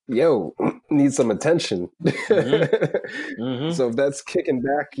child, needs some attention. So if that's kicking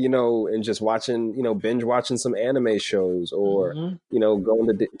back, you know, and just watching, you know, binge watching some anime shows or, you know,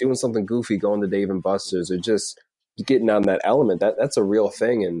 doing something goofy, going to Dave and Buster's or just getting on that element, that's a real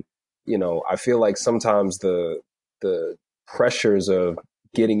thing. And, you know, I feel like sometimes the pressures of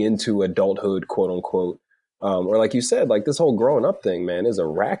getting into adulthood, quote unquote, or like you said, like this whole growing up thing, man, is a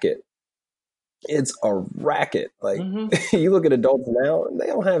racket. It's a racket. Like you look at adults now, they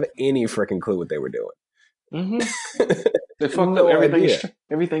don't have any freaking clue what they were doing. They fucked up.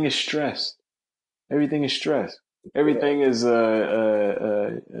 Everything is stressed. Everything is stressed. Everything is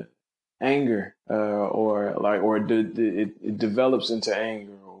it develops into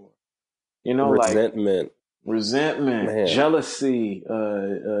anger, or like Resentment. resentment, Man. jealousy,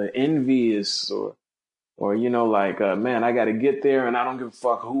 envious, or like man, I got to get there, and I don't give a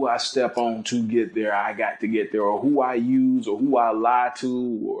fuck who I step on to get there. I got to get there, or who I use, or who I lie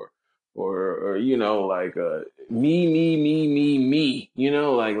to, or like me.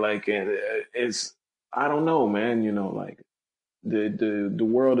 And it's I don't know, man. Like the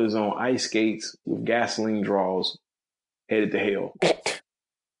world is on ice skates with gasoline draws headed to hell.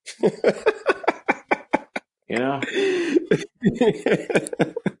 You know.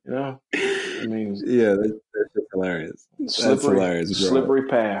 I mean, yeah, that's just hilarious. That's hilarious, bro.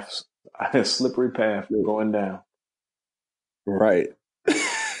 Slippery path going down. Right.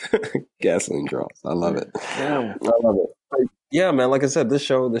 Gasoline draws. I love it. Yeah. I love it. Yeah, man. Like I said, this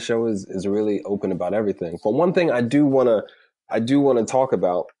show is really open about everything. But one thing I do wanna talk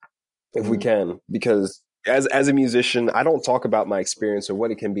about, if we can, because as a musician, I don't talk about my experience or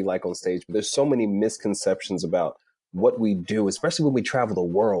what it can be like on stage, but there's so many misconceptions about what we do, especially when we travel the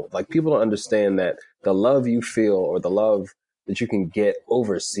world. Like, people don't understand that the love you feel, or the love that you can get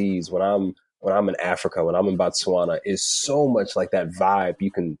overseas when I'm in Africa, when I'm in Botswana, is so much like that vibe.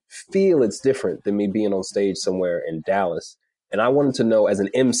 You can feel it's different than me being on stage somewhere in Dallas. And I wanted to know, as an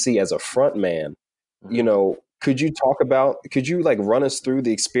MC, as a front man, could you like run us through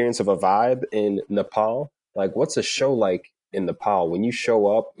the experience of a vibe in Nepal? Like, what's a show like in Nepal when you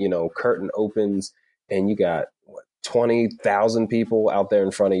show up, curtain opens and you got 20,000 people out there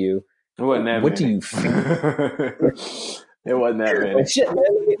in front of you? It wasn't that what many. do you feel? It wasn't that many. Oh, shit, man,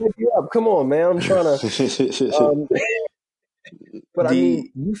 let me hit you up. Come on, man. I'm trying to. But I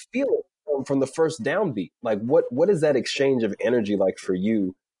mean, you feel it from the first downbeat. Like, what is that exchange of energy like for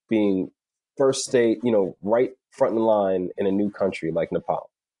you, being first state, right front in line in a new country like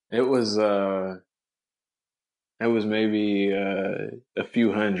Nepal? It was maybe a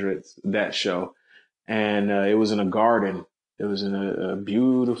few hundreds, that show, and it was in a garden. It was in a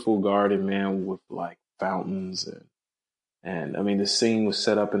beautiful garden, man, with like fountains, and I mean the scene was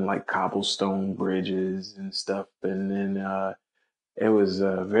set up in like cobblestone bridges and stuff, and then it was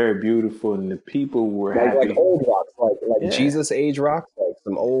very beautiful, and the people were happy. Like old rocks, like Jesus age rocks, like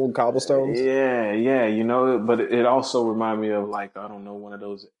some old cobblestones. Yeah, but it also reminded me of, like, I don't know, one of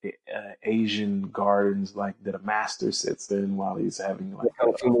those Asian gardens, like, that a master sits in while he's having like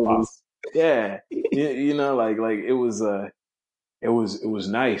yeah, like it was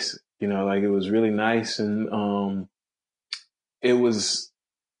nice, like it was really nice, and it was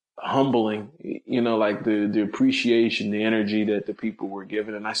humbling, like the appreciation, the energy that the people were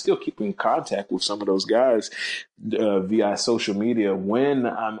given. And I still keep in contact with some of those guys via social media when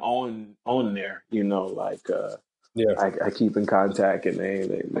I'm on there, I keep in contact, and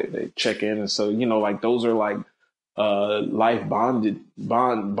they check in. And so, like, those are like life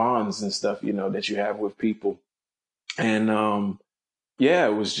bonds and stuff, that you have with people. And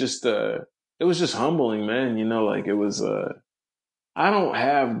it was just humbling, man. Like, it was I don't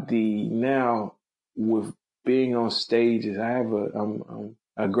have now with being on stages. I have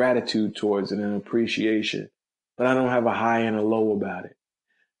a gratitude towards it and an appreciation, but I don't have a high and a low about it.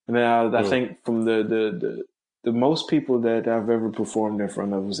 I mean, I think from the most people that I've ever performed in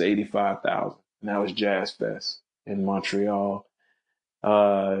front of was 85,000, and that was Jazz Fest in Montreal.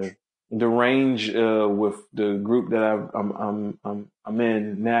 The range with the group that I'm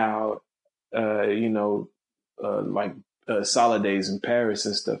in now, like Solid Days in Paris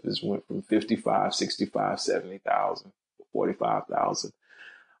and stuff, went from 55, 65, 70,000, 45,000.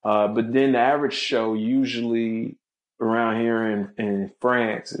 But then the average show usually around here in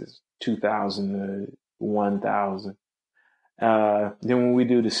France is 2,000 to 1,000. Then when we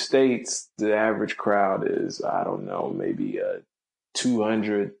do the States, the average crowd is, I don't know, maybe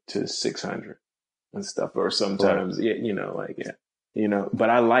 200 to 600 and stuff. Or sometimes, but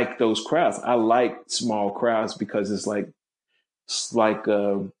I like those crowds. I like small crowds because it's like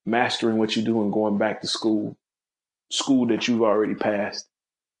mastering what you do and going back to school that you've already passed.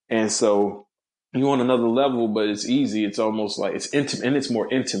 And so you want another level, but it's easy. It's almost like it's intimate, and it's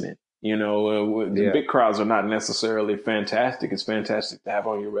more intimate. The big crowds are not necessarily fantastic. It's fantastic to have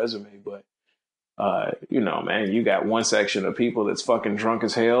on your resume, but man, you got one section of people that's fucking drunk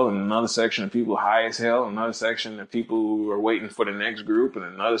as hell, and another section of people high as hell, another section of people who are waiting for the next group, and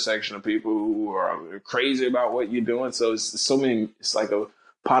another section of people who are crazy about what you're doing. So it's so many. It's like a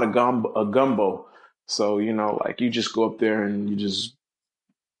pot of gumbo. So like, you just go up there and you just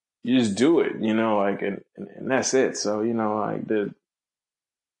do it. Like, and that's it. So like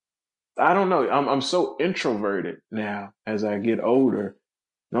I don't know. I'm so introverted now as I get older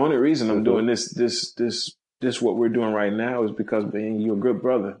The only reason I'm doing this what we're doing right now is because, man, you're a good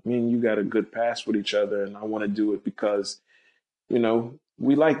brother. Me and you got a good past with each other, and I want to do it because,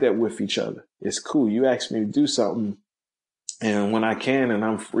 we like that with each other. It's cool. You ask me to do something, and when I can and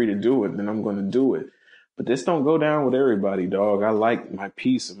I'm free to do it, then I'm going to do it. But this don't go down with everybody, dog. I like my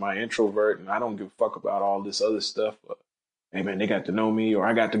peace and my introvert, and I don't give a fuck about all this other stuff. But, hey, man, they got to know me, or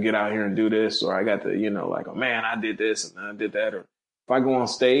I got to get out here and do this, or I got to, like, oh, man, I did this and I did that. Or if I go on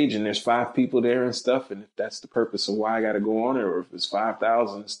stage and there's 5 people there and stuff, and if that's the purpose of why I got to go on it, or if it's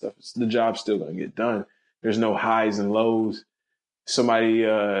 5,000 and stuff, the job's still going to get done. There's no highs and lows. Somebody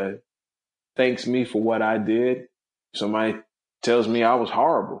thanks me for what I did. Somebody tells me I was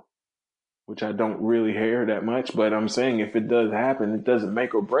horrible, which I don't really hear that much. But I'm saying if it does happen, it doesn't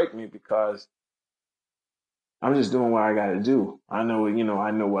make or break me because I'm just doing what I got to do. I know,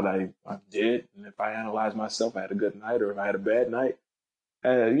 I know what I did. And if I analyze myself, I had a good night or if I had a bad night,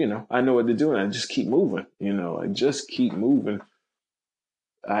 I know what to do. And I just keep moving, I just keep moving.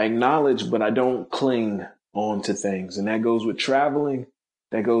 I acknowledge, but I don't cling on to things. And that goes with traveling.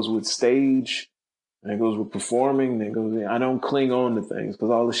 That goes with stage. That goes with performing. I don't cling on to things because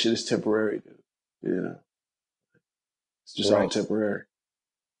all this shit is temporary, dude. It's just all temporary.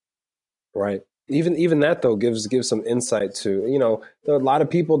 Right. Even that though gives some insight to, there are a lot of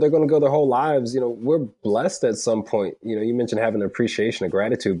people, they're going to go their whole lives. We're blessed at some point. You mentioned having an appreciation of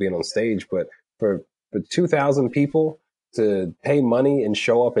gratitude being on stage, but for 2,000 people to pay money and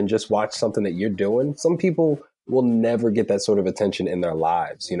show up and just watch something that you're doing, some people will never get that sort of attention in their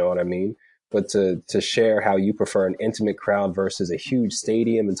lives. You know what I mean? But to share how you prefer an intimate crowd versus a huge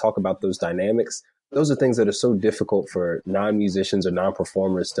stadium and talk about those dynamics, those are things that are so difficult for non-musicians or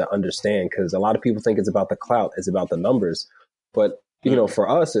non-performers to understand because a lot of people think it's about the clout, it's about the numbers. But, for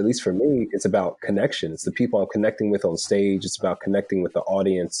us, at least for me, it's about connection. It's the people I'm connecting with on stage. It's about connecting with the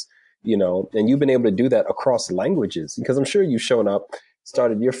audience, and you've been able to do that across languages because I'm sure you've shown up,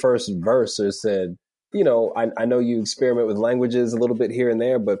 started your first verse or said, I know you experiment with languages a little bit here and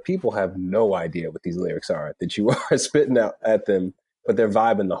there, but people have no idea what these lyrics are that you are spitting out at them, but they're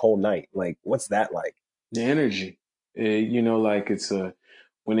vibing the whole night. Like, what's that like? The energy, it's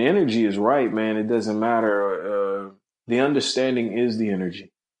when the energy is right, man, it doesn't matter. The understanding is the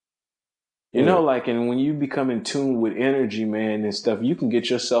energy. And when you become in tune with energy, man, and stuff, you can get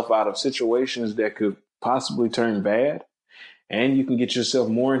yourself out of situations that could possibly turn bad. And you can get yourself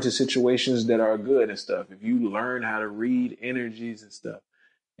more into situations that are good and stuff. If you learn how to read energies and stuff.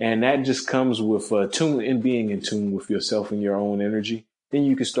 And that just comes with being in tune with yourself and your own energy. Then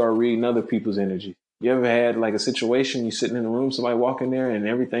you can start reading other people's energy. You ever had like a situation, you're sitting in a room, somebody walk in there and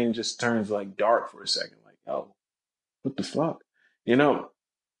everything just turns like dark for a second. Like, oh, what the fuck?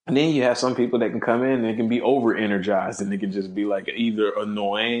 And then you have some people that can come in and they can be over energized and they can just be like either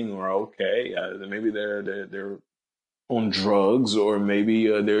annoying or okay. Maybe they're on drugs or maybe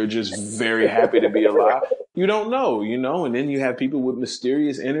they're just very happy to be alive. You don't know, and then you have people with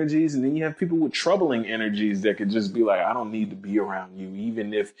mysterious energies and then you have people with troubling energies that could just be like, I don't need to be around you,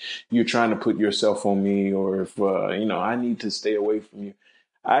 even if you're trying to put yourself on me or if, I need to stay away from you.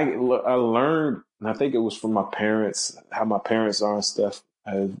 I learned, and I think it was from my parents, how my parents are and stuff.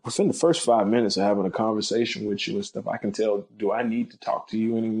 Within the first 5 minutes of having a conversation with you and stuff, I can tell, do I need to talk to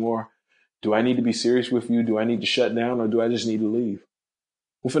you anymore? Do I need to be serious with you? Do I need to shut down or do I just need to leave?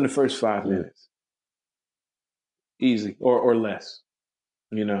 Within the first 5 minutes. Easy or less,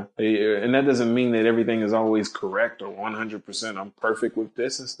 And that doesn't mean that everything is always correct or 100% I'm perfect with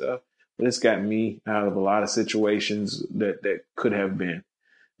this and stuff. But it's got me out of a lot of situations that could have been,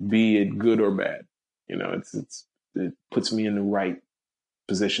 be it good or bad. It puts me in the right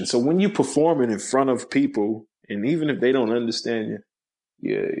position. So when you're performing in front of people, and even if they don't understand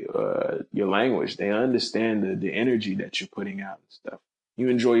your language, they understand the energy that you're putting out and stuff. You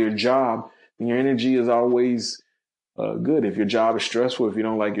enjoy your job, and your energy is always good. If your job is stressful, if you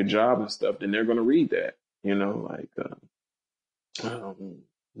don't like your job and stuff, then they're going to read that. It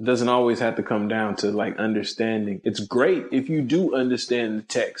doesn't always have to come down to like understanding. It's great if you do understand the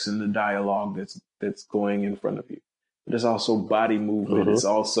text and the dialogue that's going in front of you. But it's also body movement. Mm-hmm. It's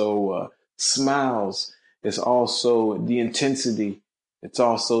also smiles. It's also the intensity. It's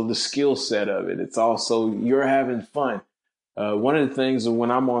also the skill set of it. It's also you're having fun. One of the things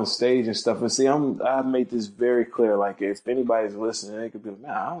when I'm on stage and stuff, and see, I've made this very clear. Like, if anybody's listening, they could be like,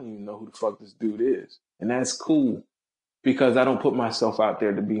 man, I don't even know who the fuck this dude is. And that's cool because I don't put myself out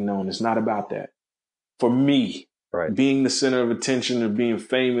there to be known. It's not about that. For me, right, being the center of attention or being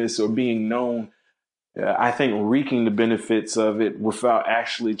famous or being known, I think reaping the benefits of it without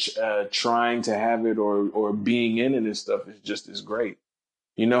actually trying to have it or being in it and stuff is just as great.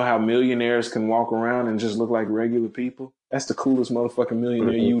 You know how millionaires can walk around and just look like regular people? That's the coolest motherfucking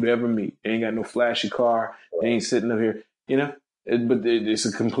millionaire you'd ever meet. They ain't got no flashy car. They ain't sitting up here, but it's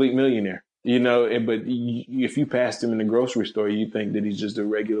a complete millionaire, but if you passed him in the grocery store, you think that he's just a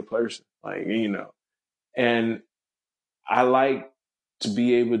regular person, and I like to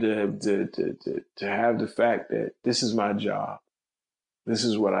be able to have the fact that this is my job. This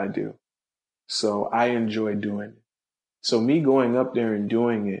is what I do. So I enjoy doing it. So me going up there and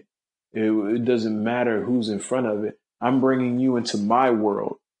doing it, it doesn't matter who's in front of it. I'm bringing you into my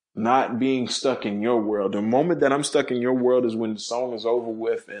world, not being stuck in your world. The moment that I'm stuck in your world is when the song is over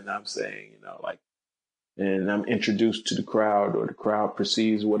with and I'm saying, and I'm introduced to the crowd or the crowd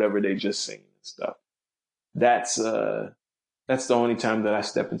perceives whatever they just sing and stuff. That's the only time that I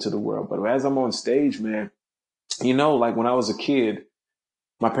step into the world. But as I'm on stage, man, like when I was a kid,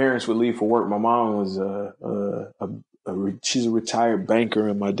 my parents would leave for work. My mom was she's a retired banker,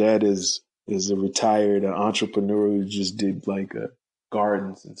 and my dad is a retired entrepreneur who just did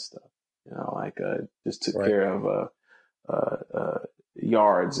gardens and stuff. Just took care of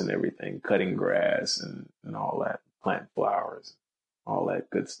yards and everything, cutting grass and all that, planting flowers, all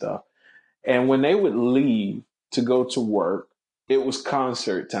that good stuff. And when they would leave to go to work, it was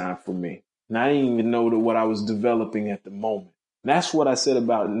concert time for me. And I didn't even know what I was developing at the moment. And that's what I said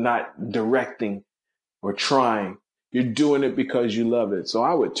about not directing or trying. You're doing it because you love it. So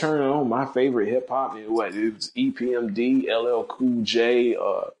I would turn on my favorite hip hop. It was EPMD, LL Cool J,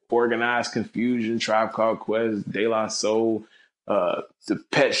 Organized Confusion, Tribe Called Quest, De La Soul, the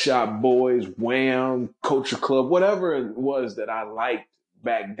Pet Shop Boys, Wham, Culture Club, whatever it was that I liked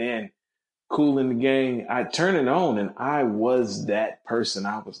back then. Kool and the Gang, I'd turn it on and I was that person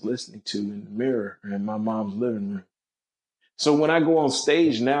I was listening to in the mirror in my mom's living room. So when I go on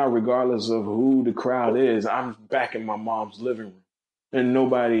stage now, regardless of who the crowd is, I'm back in my mom's living room. And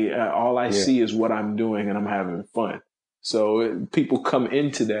nobody, all I see is what I'm doing and I'm having fun. So people come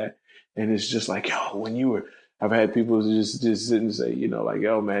into that and it's just like, yo, I've had people just sit and say,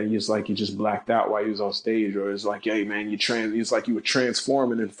 yo, man, it's like you just blacked out while you was on stage. Or it's like, hey, man, it's like you were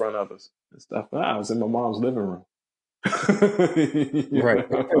transforming in front of us and stuff. I was in my mom's living room. Right.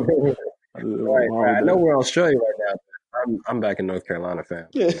 Right. I know we're in Australia right now. I'm back in North Carolina, fam.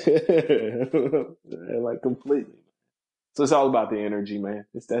 Yeah, completely. So it's all about the energy, man.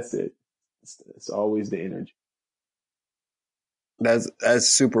 That's it. It's always the energy. That's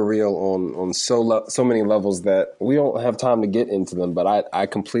super real on so many levels that we don't have time to get into them. But I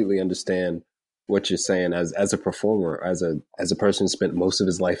completely understand what you're saying as a performer, as a person who spent most of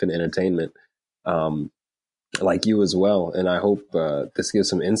his life in entertainment, like you as well. And I hope this gives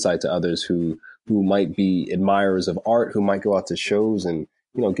some insight to others who might be admirers of art, who might go out to shows and,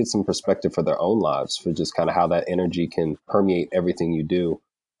 get some perspective for their own lives, for just kind of how that energy can permeate everything you do,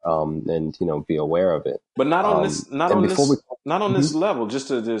 and, be aware of it. But not on this level, just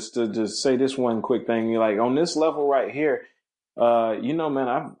to say this one quick thing, like on this level right here,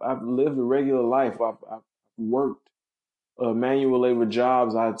 man, I've lived a regular life. I've worked manual labor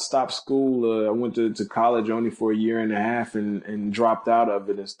jobs. I stopped school. I went to college only for a year and a half and dropped out of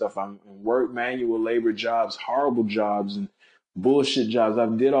it and stuff. I worked manual labor jobs, horrible jobs and bullshit jobs.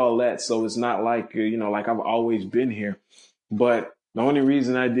 I've did all that. So it's not like, like I've always been here. But the only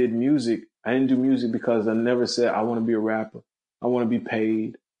reason I did music, I didn't do music because I never said I want to be a rapper. I want to be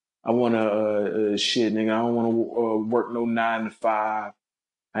paid. I want to nigga. I don't want to work no 9 to 5.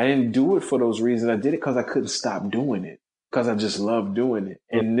 I didn't do it for those reasons. I did it because I couldn't stop doing it, because I just love doing it.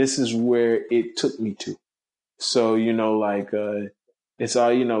 And this is where it took me to. So, it's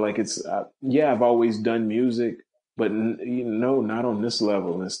all, I've always done music, but, not on this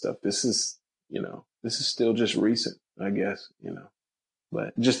level and stuff. This is still just recent, I guess,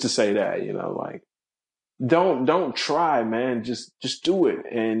 but just to say that, don't try, man. Just do it.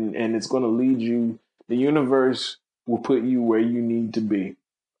 And it's going to lead you. The universe will put you where you need to be.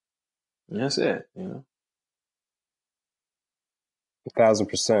 And that's it,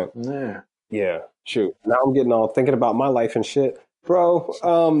 1,000%. Yeah. Yeah. Shoot. Now I'm getting all thinking about my life and shit, bro.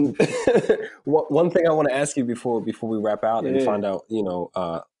 One thing I want to ask you before we wrap out and find out,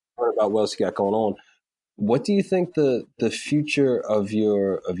 about what else you got going on. What do you think the future of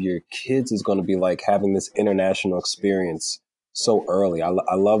your kids is going to be like, having this international experience so early?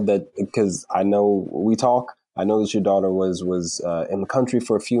 I love that, because I know we talk. I know that your daughter was in the country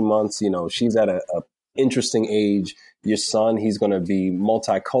for a few months. She's at a interesting age. Your son, he's going to be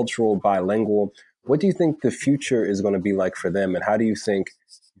multicultural, bilingual. What do you think the future is going to be like for them? And how do you think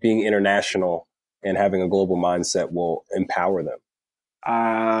being international and having a global mindset will empower them?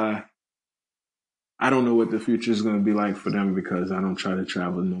 I don't know what the future is going to be like for them because I don't try to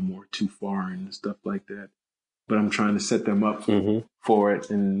travel no more too far and stuff like that. But I'm trying to set them up for it.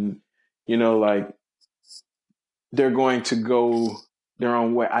 And, like they're going to go their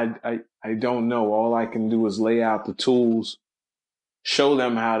own way. I don't know. All I can do is lay out the tools, show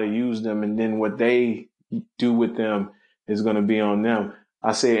them how to use them. And then what they do with them is going to be on them.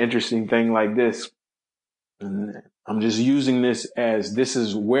 I say an interesting thing like this. And I'm just using this as this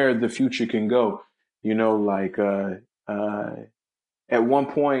is where the future can go. At one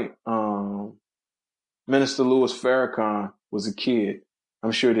point, Minister Louis Farrakhan was a kid.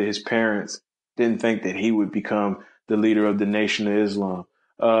 I'm sure that his parents didn't think that he would become the leader of the Nation of Islam.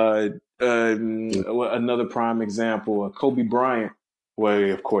 Another prime example, Kobe Bryant.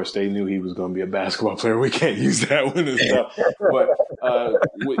 Well, of course, they knew he was going to be a basketball player. We can't use that one and stuff. But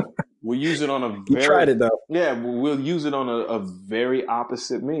we'll use it on a very... You tried it, though. Yeah, we'll use it on a very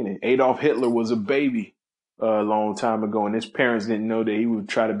opposite meaning. Adolf Hitler was a baby a long time ago, and his parents didn't know that he would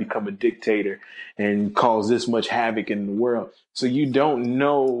try to become a dictator and cause this much havoc in the world. So you don't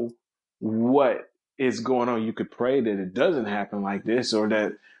know what is going on. You could pray that it doesn't happen like this or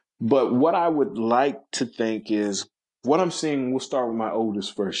that. But what I would like to think is what I'm seeing. We'll start with my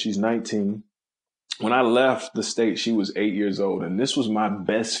oldest first. She's 19. When I left the state, she was 8 years old, and this was my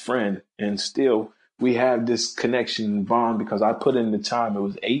best friend. And still, we have this connection and bond because I put in the time. It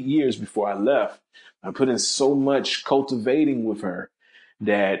was 8 years before I left. I put in so much cultivating with her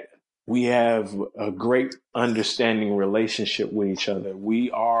that we have a great understanding relationship with each other. We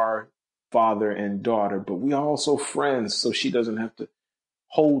are father and daughter, but we are also friends. So she doesn't have to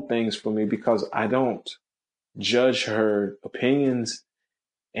hold things for me because I don't judge her opinions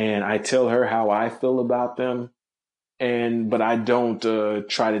and I tell her how I feel about them. But I don't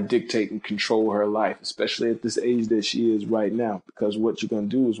try to dictate and control her life, especially at this age that she is right now, because what you're going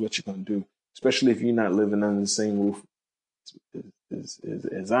to do is what you're going to do, especially if you're not living under the same roof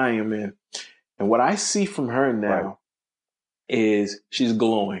as I am in. And what I see from her now is she's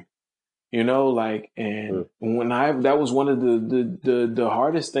glowing, and that was one of the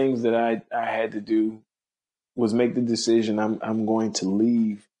hardest things that I had to do was make the decision. I'm going to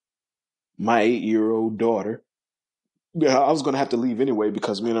leave my 8-year-old daughter. Yeah, I was going to have to leave anyway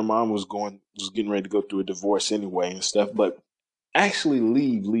because me and her mom was getting ready to go through a divorce anyway and stuff, but actually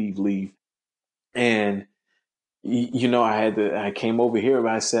leave. And, I came over here,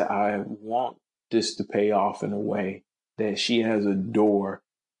 but I said, I want this to pay off in a way that she has a door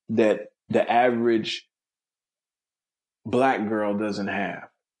that the average Black girl doesn't have,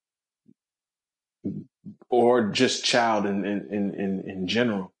 or just child in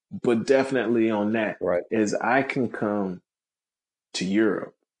general. But definitely on that is I can come to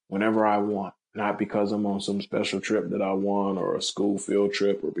Europe whenever I want, not because I'm on some special trip that I want or a school field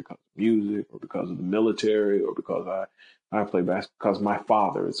trip or because of music or because of the military or because I play basketball, because my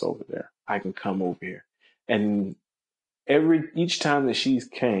father is over there. I can come over here. And each time that she's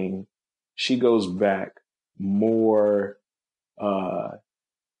came, she goes back more,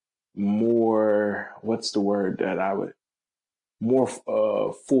 what's the word that I would, more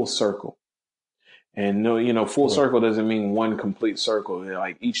full circle. And full circle doesn't mean one complete circle.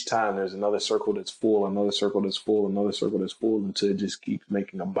 Like each time there's another circle that's full, another circle that's full, another circle that's full until it just keeps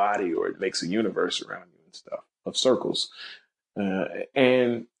making a body or it makes a universe around you and stuff of circles.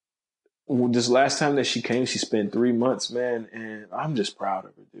 And this last time that she came, she spent 3 months, man. And I'm just proud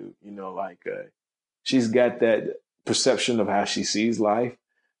of her, dude. She's got that perception of how she sees life.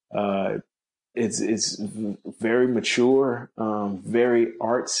 It's very mature, very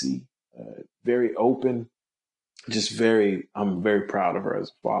artsy, very open, I'm very proud of her as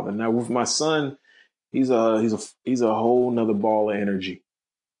a father. Now with my son, he's a whole nother ball of energy.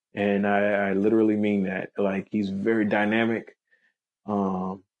 And I literally mean that. Like he's very dynamic.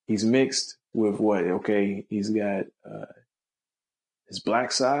 He's mixed with what? Okay. He's got, his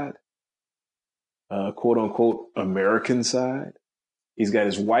Black side, quote unquote, American side. He's got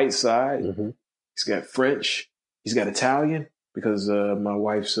his white side. Mm-hmm. He's got French. He's got Italian because my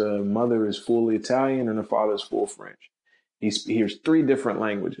wife's mother is fully Italian and her father is full French. He hears 3 different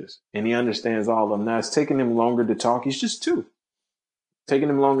languages and he understands all of them. Now it's taking him longer to talk. He's just 2. Taking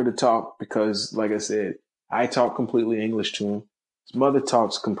him longer to talk because, like I said, I talk completely English to him. His mother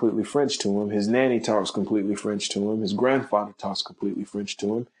talks completely French to him. His nanny talks completely French to him. His grandfather talks completely French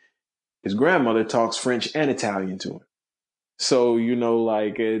to him. His grandmother talks French and Italian to him. So,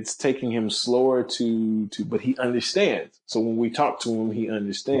 it's taking him slower but he understands. So when we talk to him, he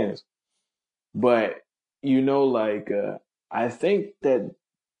understands. But, I think that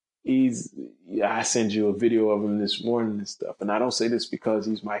I sent you a video of him this morning and stuff. And I don't say this because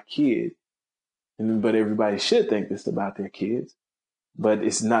he's my kid. but everybody should think this about their kids. But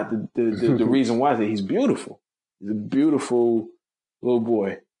it's not the reason why is that he's beautiful. He's a beautiful little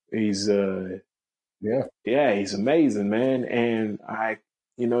boy. He's he's amazing, man. And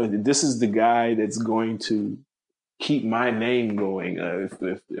this is the guy that's going to keep my name going.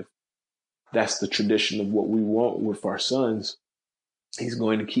 If that's the tradition of what we want with our sons, he's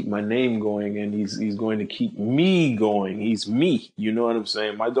going to keep my name going, and he's going to keep me going. He's me. You know what I'm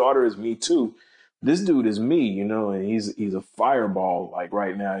saying? My daughter is me too. This dude is me, and he's a fireball. Like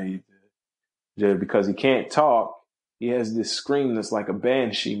right now, because he can't talk, he has this scream that's like a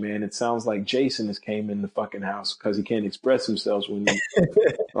banshee, man. It sounds like Jason has came in the fucking house because he can't express himself when he,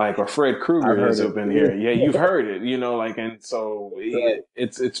 or Fred Krueger is up in here. Yeah, you've heard it, and so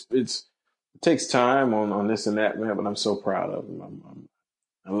it takes time on this and that, man. But I'm so proud of him.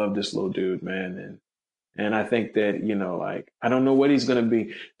 I love this little dude, man, and I think that I don't know what he's gonna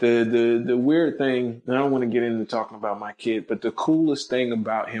be. The weird thing, and I don't want to get into talking about my kid, but the coolest thing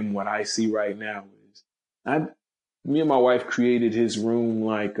about him, what I see right now, is me and my wife created his room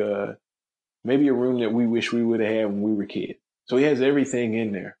like maybe a room that we wish we would have had when we were kids. So he has everything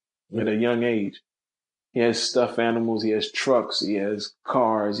in there at a young age. He has stuffed animals, he has trucks, he has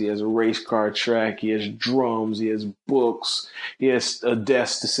cars, he has a race car track, he has drums, he has books, he has a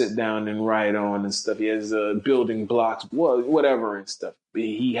desk to sit down and write on and stuff. He has building blocks, whatever and stuff.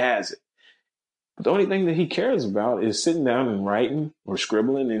 He has it. But the only thing that he cares about is sitting down and writing or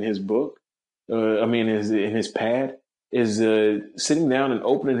scribbling in his book. In his pad, is sitting down and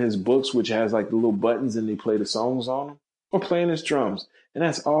opening his books, which has like the little buttons and they play the songs on them, or playing his drums. And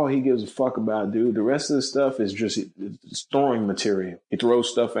that's all he gives a fuck about, dude. The rest of the stuff is just storing material. He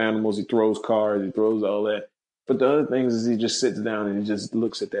throws stuffed animals, he throws cars, he throws all that. But the other things is he just sits down and he just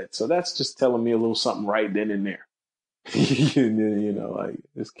looks at that. So that's just telling me a little something right then and there. Like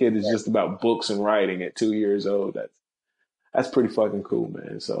this kid is just about books and writing at 2 years old. That's pretty fucking cool,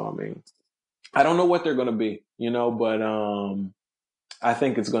 man. So, I don't know what they're going to be, but I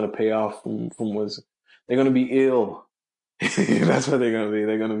think it's going to pay off from they're going to be ill. That's what they're going to be.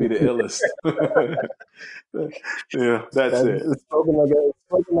 They're going to be the illest. Yeah, that's it. It's spoken like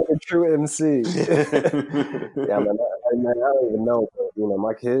a true MC. Yeah, man, I don't even know. But,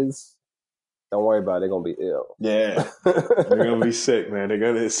 my kids, don't worry about it. They're going to be ill. Yeah, they're going to be sick, man. They're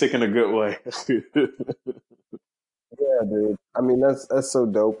going to be sick in a good way. Yeah, dude. That's so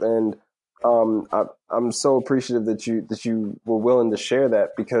dope. And I'm so appreciative that you were willing to share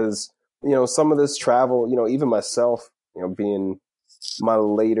that, because some of this travel, even myself, being my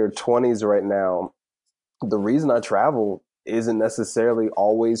later 20s right now, the reason I travel isn't necessarily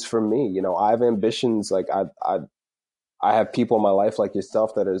always for me. I have ambitions. Like I have people in my life like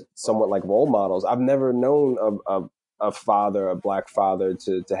yourself that are somewhat like role models. I've never known a father, a Black father,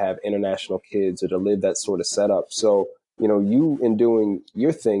 to have international kids or to live that sort of setup. So you, in doing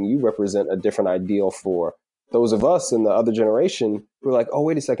your thing, you represent a different ideal for those of us in the other generation who are like, oh,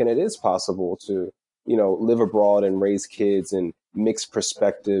 wait a second, it is possible to, live abroad and raise kids and mix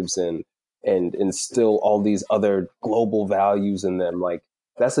perspectives and instill all these other global values in them. Like,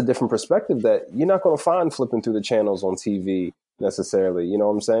 that's a different perspective that you're not going to find flipping through the channels on TV necessarily. You know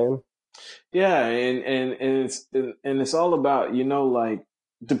what I'm saying? Yeah, and it's all about, like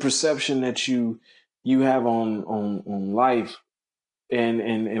the perception that you have on life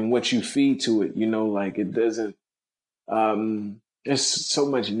and what you feed to it, like it doesn't, there's so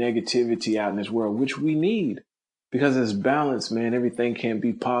much negativity out in this world, which we need, because it's balance, man. Everything can't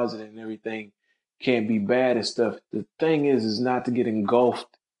be positive and everything can't be bad and stuff. The thing is not to get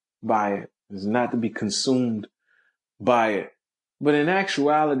engulfed by it. It's not to be consumed by it. But in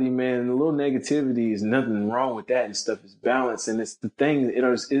actuality, man, a little negativity is nothing wrong with that and stuff. It's balance. And it's the thing, it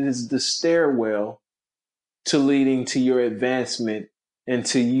is the stairwell to leading to your advancement and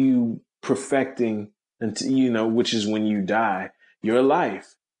to you perfecting, and to, which is when you die, your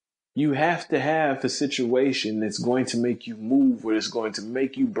life. You have to have a situation that's going to make you move, or it's going to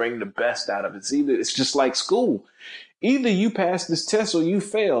make you bring the best out of it. It's just like school. Either you pass this test or you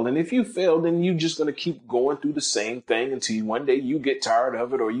fail. And if you fail, then you're just going to keep going through the same thing until one day you get tired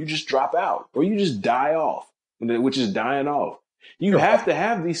of it, or you just drop out, or you just die off, which is dying off. You have to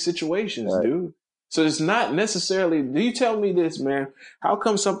have these situations, right, dude. So it's not necessarily, do you tell me this, man? How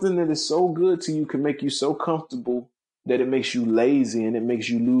come something that is so good to you can make you so comfortable that it makes you lazy and it makes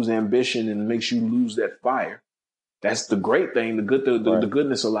you lose ambition and it makes you lose that fire? That's the great thing, the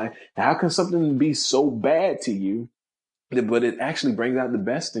goodness of life. And how can something be so bad to you, but it actually brings out the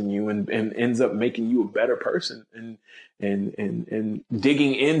best in you and ends up making you a better person and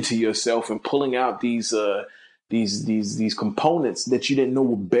digging into yourself and pulling out these these components that you didn't know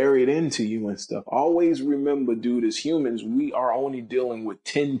were buried into you and stuff. Always remember, dude, as humans, we are only dealing with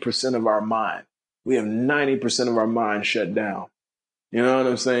 10% of our mind. We have 90% of our mind shut down. You know what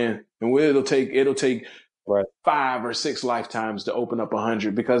I'm saying? And it'll take Right. 5 or 6 lifetimes to open up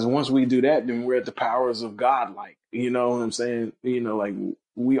 100, because once we do that, then we're at the powers of God. Like, you know what I'm saying? You know, like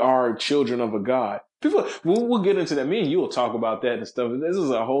we are children of a God. People, we'll get into that. Me and you will talk about that and stuff. This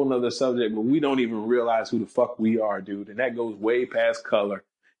is a whole nother subject, but we don't even realize who the fuck we are, dude. And that goes way past color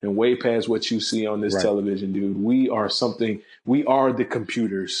and way past what you see on this television, dude. We are something. We are the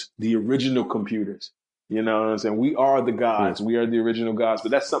computers, the original computers. You know what I'm saying? We are the gods. We are the original gods.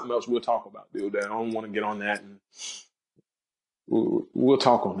 But that's something else we'll talk about, dude. I don't want to get on that. And we'll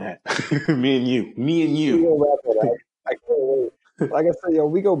talk on that. Me and you. We'll wrap it up. I can't wait. Like I said,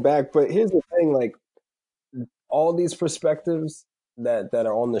 we go back. But here's the thing, like, all these perspectives that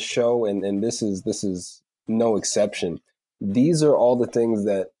are on the show, and this is no exception. These are all the things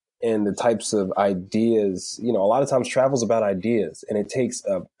that, and the types of ideas, a lot of times travel's about ideas, and it takes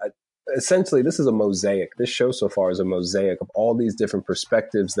essentially, this is a mosaic. This show so far is a mosaic of all these different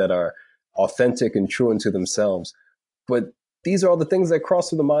perspectives that are authentic and true unto themselves. But these are all the things that cross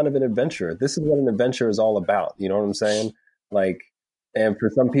through the mind of an adventurer. This is what an adventure is all about. You know what I'm saying? Like, and for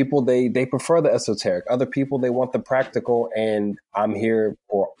some people, they prefer the esoteric. Other people, they want the practical. And I'm here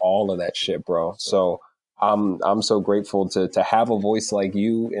for all of that shit, bro. So I'm so grateful to have a voice like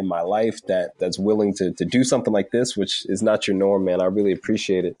you in my life that's willing to do something like this, which is not your norm, man. I really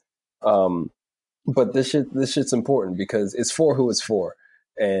appreciate it. But this shit's important because it's for who it's for.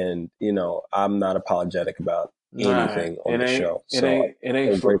 And, I'm not apologetic about anything on the show.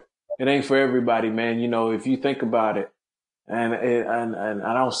 It ain't for everybody, man. If you think about it, and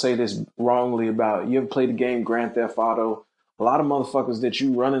I don't say this wrongly about, you ever played the game Grand Theft Auto? A lot of motherfuckers that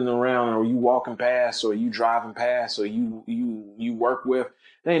you running around or you walking past or you driving past or you work with,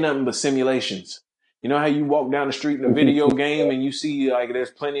 they ain't nothing but simulations. You know how you walk down the street in a video game and you see like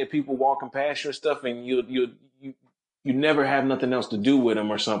there's plenty of people walking past you and stuff, and you never have nothing else to do with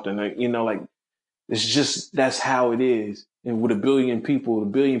them or something. Like, like it's just, that's how it is. And with a billion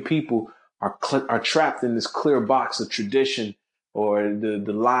people are trapped in this clear box of tradition or the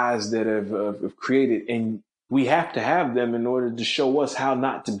lies that have created. And we have to have them in order to show us how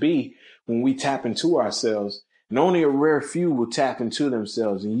not to be when we tap into ourselves. And only a rare few will tap into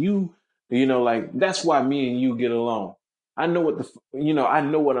themselves. And like, that's why me and you get along. I know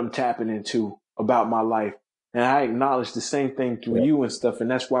what I'm tapping into about my life. And I acknowledge the same thing through you and stuff.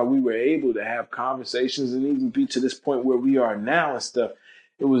 And that's why we were able to have conversations and even be to this point where we are now and stuff.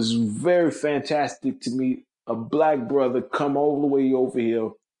 It was very fantastic to meet a black brother come all the way over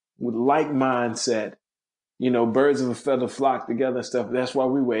here with like mindset. Birds of a feather flock together and stuff. That's why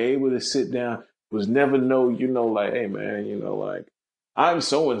we were able to sit down. Was never like, hey man, like, I'm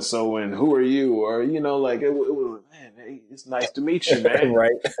so and so, and who are you? Or it was, man, hey, it's nice to meet you, man.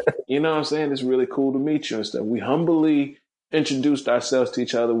 Right? You know what I'm saying? It's really cool to meet you and stuff. We humbly introduced ourselves to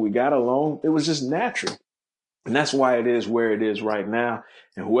each other. We got along. It was just natural. And that's why it is where it is right now.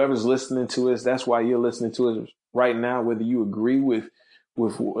 And whoever's listening to us, that's why you're listening to us right now, whether you agree with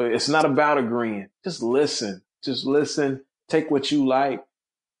it's not about agreeing. Just listen. Take what you like,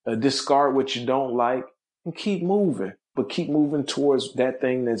 discard what you don't like, and keep moving. But keep moving towards that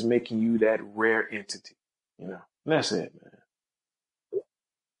thing that's making you that rare entity. And that's it, man.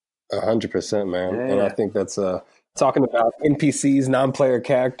 100%, man. Yeah. And I think that's talking about NPCs, non-player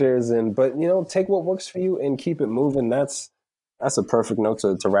characters, but take what works for you and keep it moving. That's a perfect note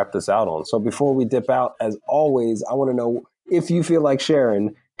to wrap this out on. So before we dip out, as always, I want to know if you feel like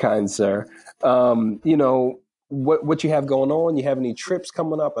sharing, kind sir, what you have going on. You have any trips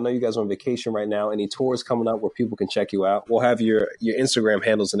coming up? I know you guys are on vacation right now. Any tours coming up where people can check you out? We'll have your Instagram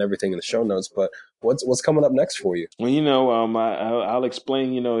handles and everything in the show notes, but what's coming up next for you? Well, I'll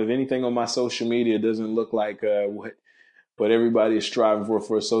explain, if anything on my social media doesn't look like what everybody is striving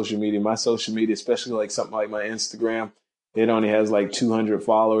for social media. My social media, especially like something like my Instagram, it only has like 200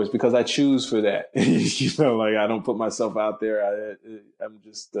 followers because I choose for that. Like I don't put myself out there. I'm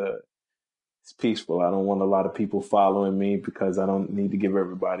just, it's peaceful. I don't want a lot of people following me because I don't need to give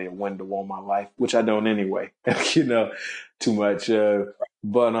everybody a window on my life, which I don't anyway, too much.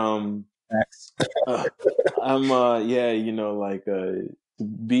 But, I'm,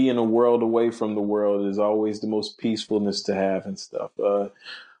 be in a world away from the world is always the most peacefulness to have and stuff.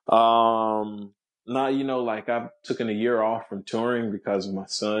 Now, like I've taken a year off from touring because of my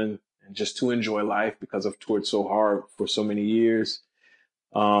son and just to enjoy life because I've toured so hard for so many years.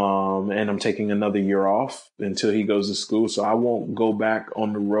 And I'm taking another year off until he goes to school. So I won't go back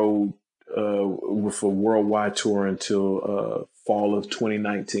on the road with a worldwide tour until fall of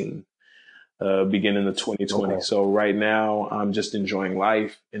 2019, beginning of 2020. Okay. So right now I'm just enjoying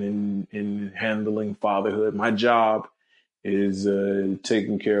life and in handling fatherhood. My job is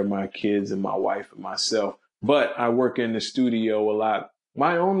taking care of my kids and my wife and myself. But I work in the studio a lot.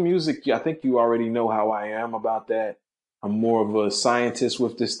 My own music, I think you already know how I am about that. I'm more of a scientist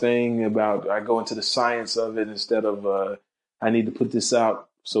with this thing I go into the science of it instead of I need to put this out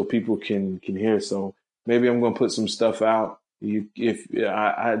so people can hear. So maybe I'm going to put some stuff out.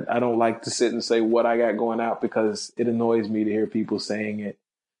 I don't like to sit and say what I got going out because it annoys me to hear people saying it.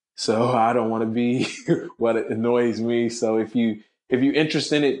 So I don't want to be what annoys me. So if you're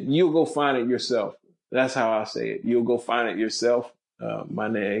interested in it, you'll go find it yourself. That's how I say it. You'll go find it yourself. My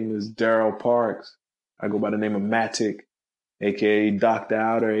name is Daryl Parks. I go by the name of Matic, aka Dr.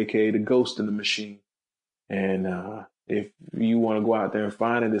 Outer, aka the Ghost in the Machine. And if you want to go out there and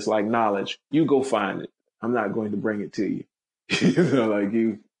find it, it's like knowledge. You go find it. I'm not going to bring it to you. Like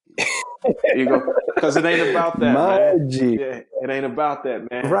you go, because it ain't about that, man. Yeah, it ain't about that,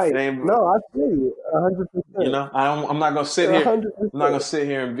 man. Right. No, I feel you 100%. You know, I'm not gonna sit here. 100%. I'm not gonna sit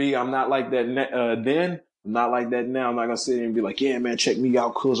here and be. I'm not like that then. I'm not like that now. I'm not gonna sit here and be like, yeah, man, check me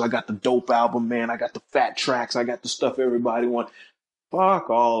out, cause I got the dope album, man. I got the fat tracks. I got the stuff everybody wants. Fuck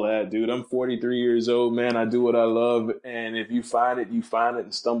all that, dude. I'm 43 years old, man. I do what I love, and if you find it,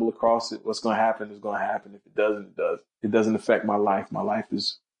 and stumble across it. What's gonna happen is gonna happen. If it doesn't, it does. It doesn't affect my life. My life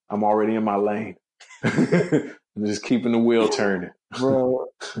is. I'm already in my lane. I'm just keeping the wheel turning, bro.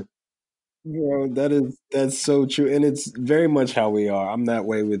 That's so true, and it's very much how we are. I'm that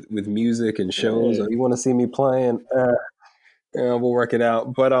way with music and shows. Yeah. You want to see me playing? We'll work it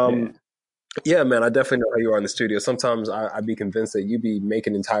out. But yeah, man, I definitely know how you are in the studio. Sometimes I'd be convinced that you be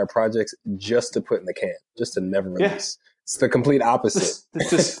making entire projects just to put in the can, just to never release. Yeah. It's the complete opposite.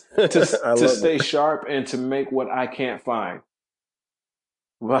 to stay sharp and to make what I can't find.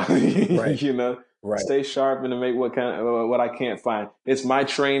 Right. You know, right. Stay sharp and to make what I can't find. It's my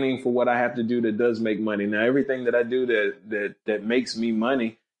training for what I have to do that does make money. Now, everything that I do that makes me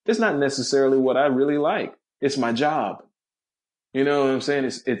money, it's not necessarily what I really like. It's my job. You know what I'm saying?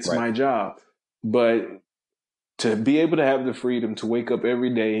 It's right. My job. But to be able to have the freedom to wake up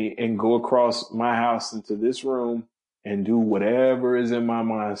every day and go across my house into this room and do whatever is in my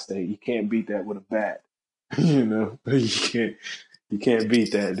mind state, you can't beat that with a bat. You know, you can't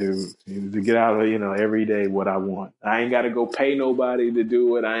beat that, dude. To get out of, every day what I want. I ain't got to go pay nobody to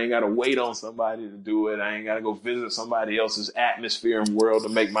do it. I ain't got to wait on somebody to do it. I ain't got to go visit somebody else's atmosphere and world to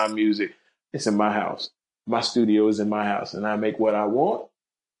make my music. It's in my house. My studio is in my house, and I make what I want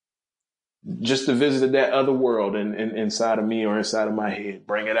just to visit that other world and inside of me or inside of my head.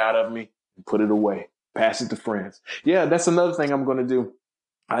 Bring it out of me and put it away. Pass it to friends. Yeah, that's another thing I'm going to do.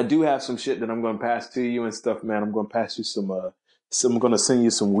 I do have some shit that I'm going to pass to you and stuff, man. I'm going to pass you some I'm going to send you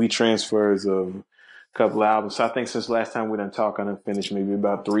some WeTransfers of a couple of albums. So I think since last time we done talked, I done finished maybe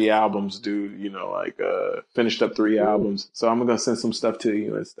about 3 albums, dude. Finished up 3 albums. So I'm going to send some stuff to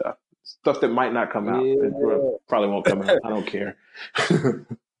you and stuff. Stuff that might not come out. Yeah. It probably won't come out. I don't care.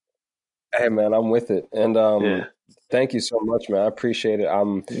 Hey, man, I'm with it. And thank you so much, man. I appreciate it.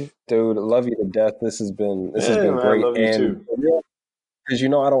 Dude, love you to death. This has been great. I love you too. Because I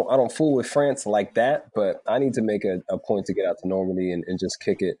don't fool with France like that, but I need to make a point to get out to Normandy and just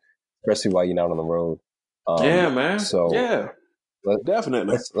kick it, especially while you're out on the road. Yeah, man. So yeah,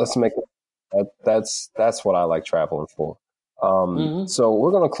 definitely. Let's make it. That's what I like traveling for. So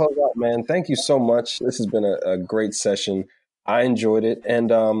we're gonna close out, man. Thank you so much. This has been a great session. I enjoyed it,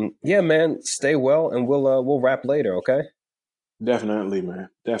 and yeah, man. Stay well, and we'll wrap later. Okay. Definitely, man.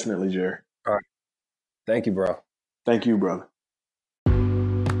 Definitely, Jerry. All right. Thank you, bro. Thank you, brother.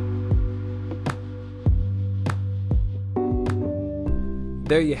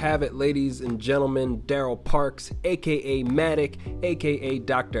 There you have it, ladies and gentlemen. Daryl Parks, a.k.a. Matic, a.k.a.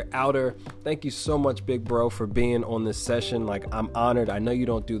 Dr. Outer. Thank you so much, big bro, for being on this session. I'm honored. I know you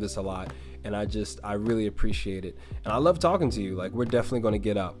don't do this a lot, and I really appreciate it. And I love talking to you. We're definitely going to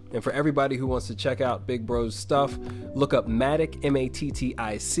get up. And for everybody who wants to check out Big Bro's stuff, look up Matic,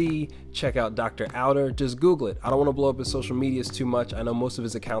 Mattic. Check out Dr. Outer. Just Google it. I don't want to blow up his social medias too much. I know most of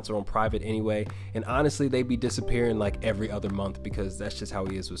his accounts are on private anyway. And honestly, they be disappearing every other month because that's just how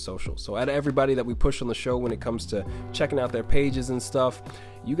he is with social. So out of everybody that we push on the show when it comes to checking out their pages and stuff,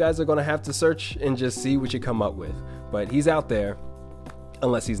 you guys are going to have to search and just see what you come up with. But he's out there,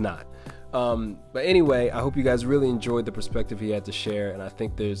 unless he's not. But anyway, I hope you guys really enjoyed the perspective he had to share, and I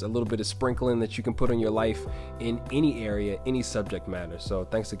think there's a little bit of sprinkling that you can put on your life in any area, any subject matter. So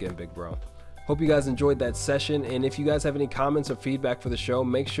thanks again, big bro. Hope you guys enjoyed that session, and if you guys have any comments or feedback for the show,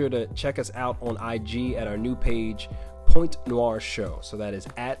 make sure to check us out on IG at our new page, Point Noir Show. So that is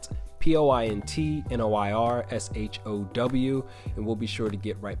at PointNoirshow, and we'll be sure to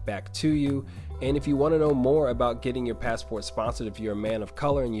get right back to you. And if you want to know more about getting your passport sponsored, if you're a man of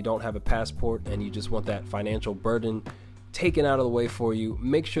color and you don't have a passport and you just want that financial burden taken out of the way for you,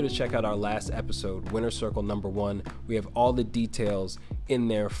 make sure to check out our last episode, Winner Circle number 1. We have all the details in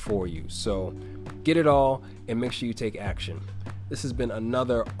there for you. So get it all and make sure you take action. This has been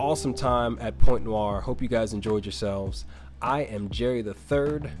another awesome time at Point Noir. Hope you guys enjoyed yourselves. I am Jerry the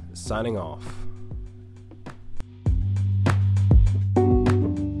Third, signing off.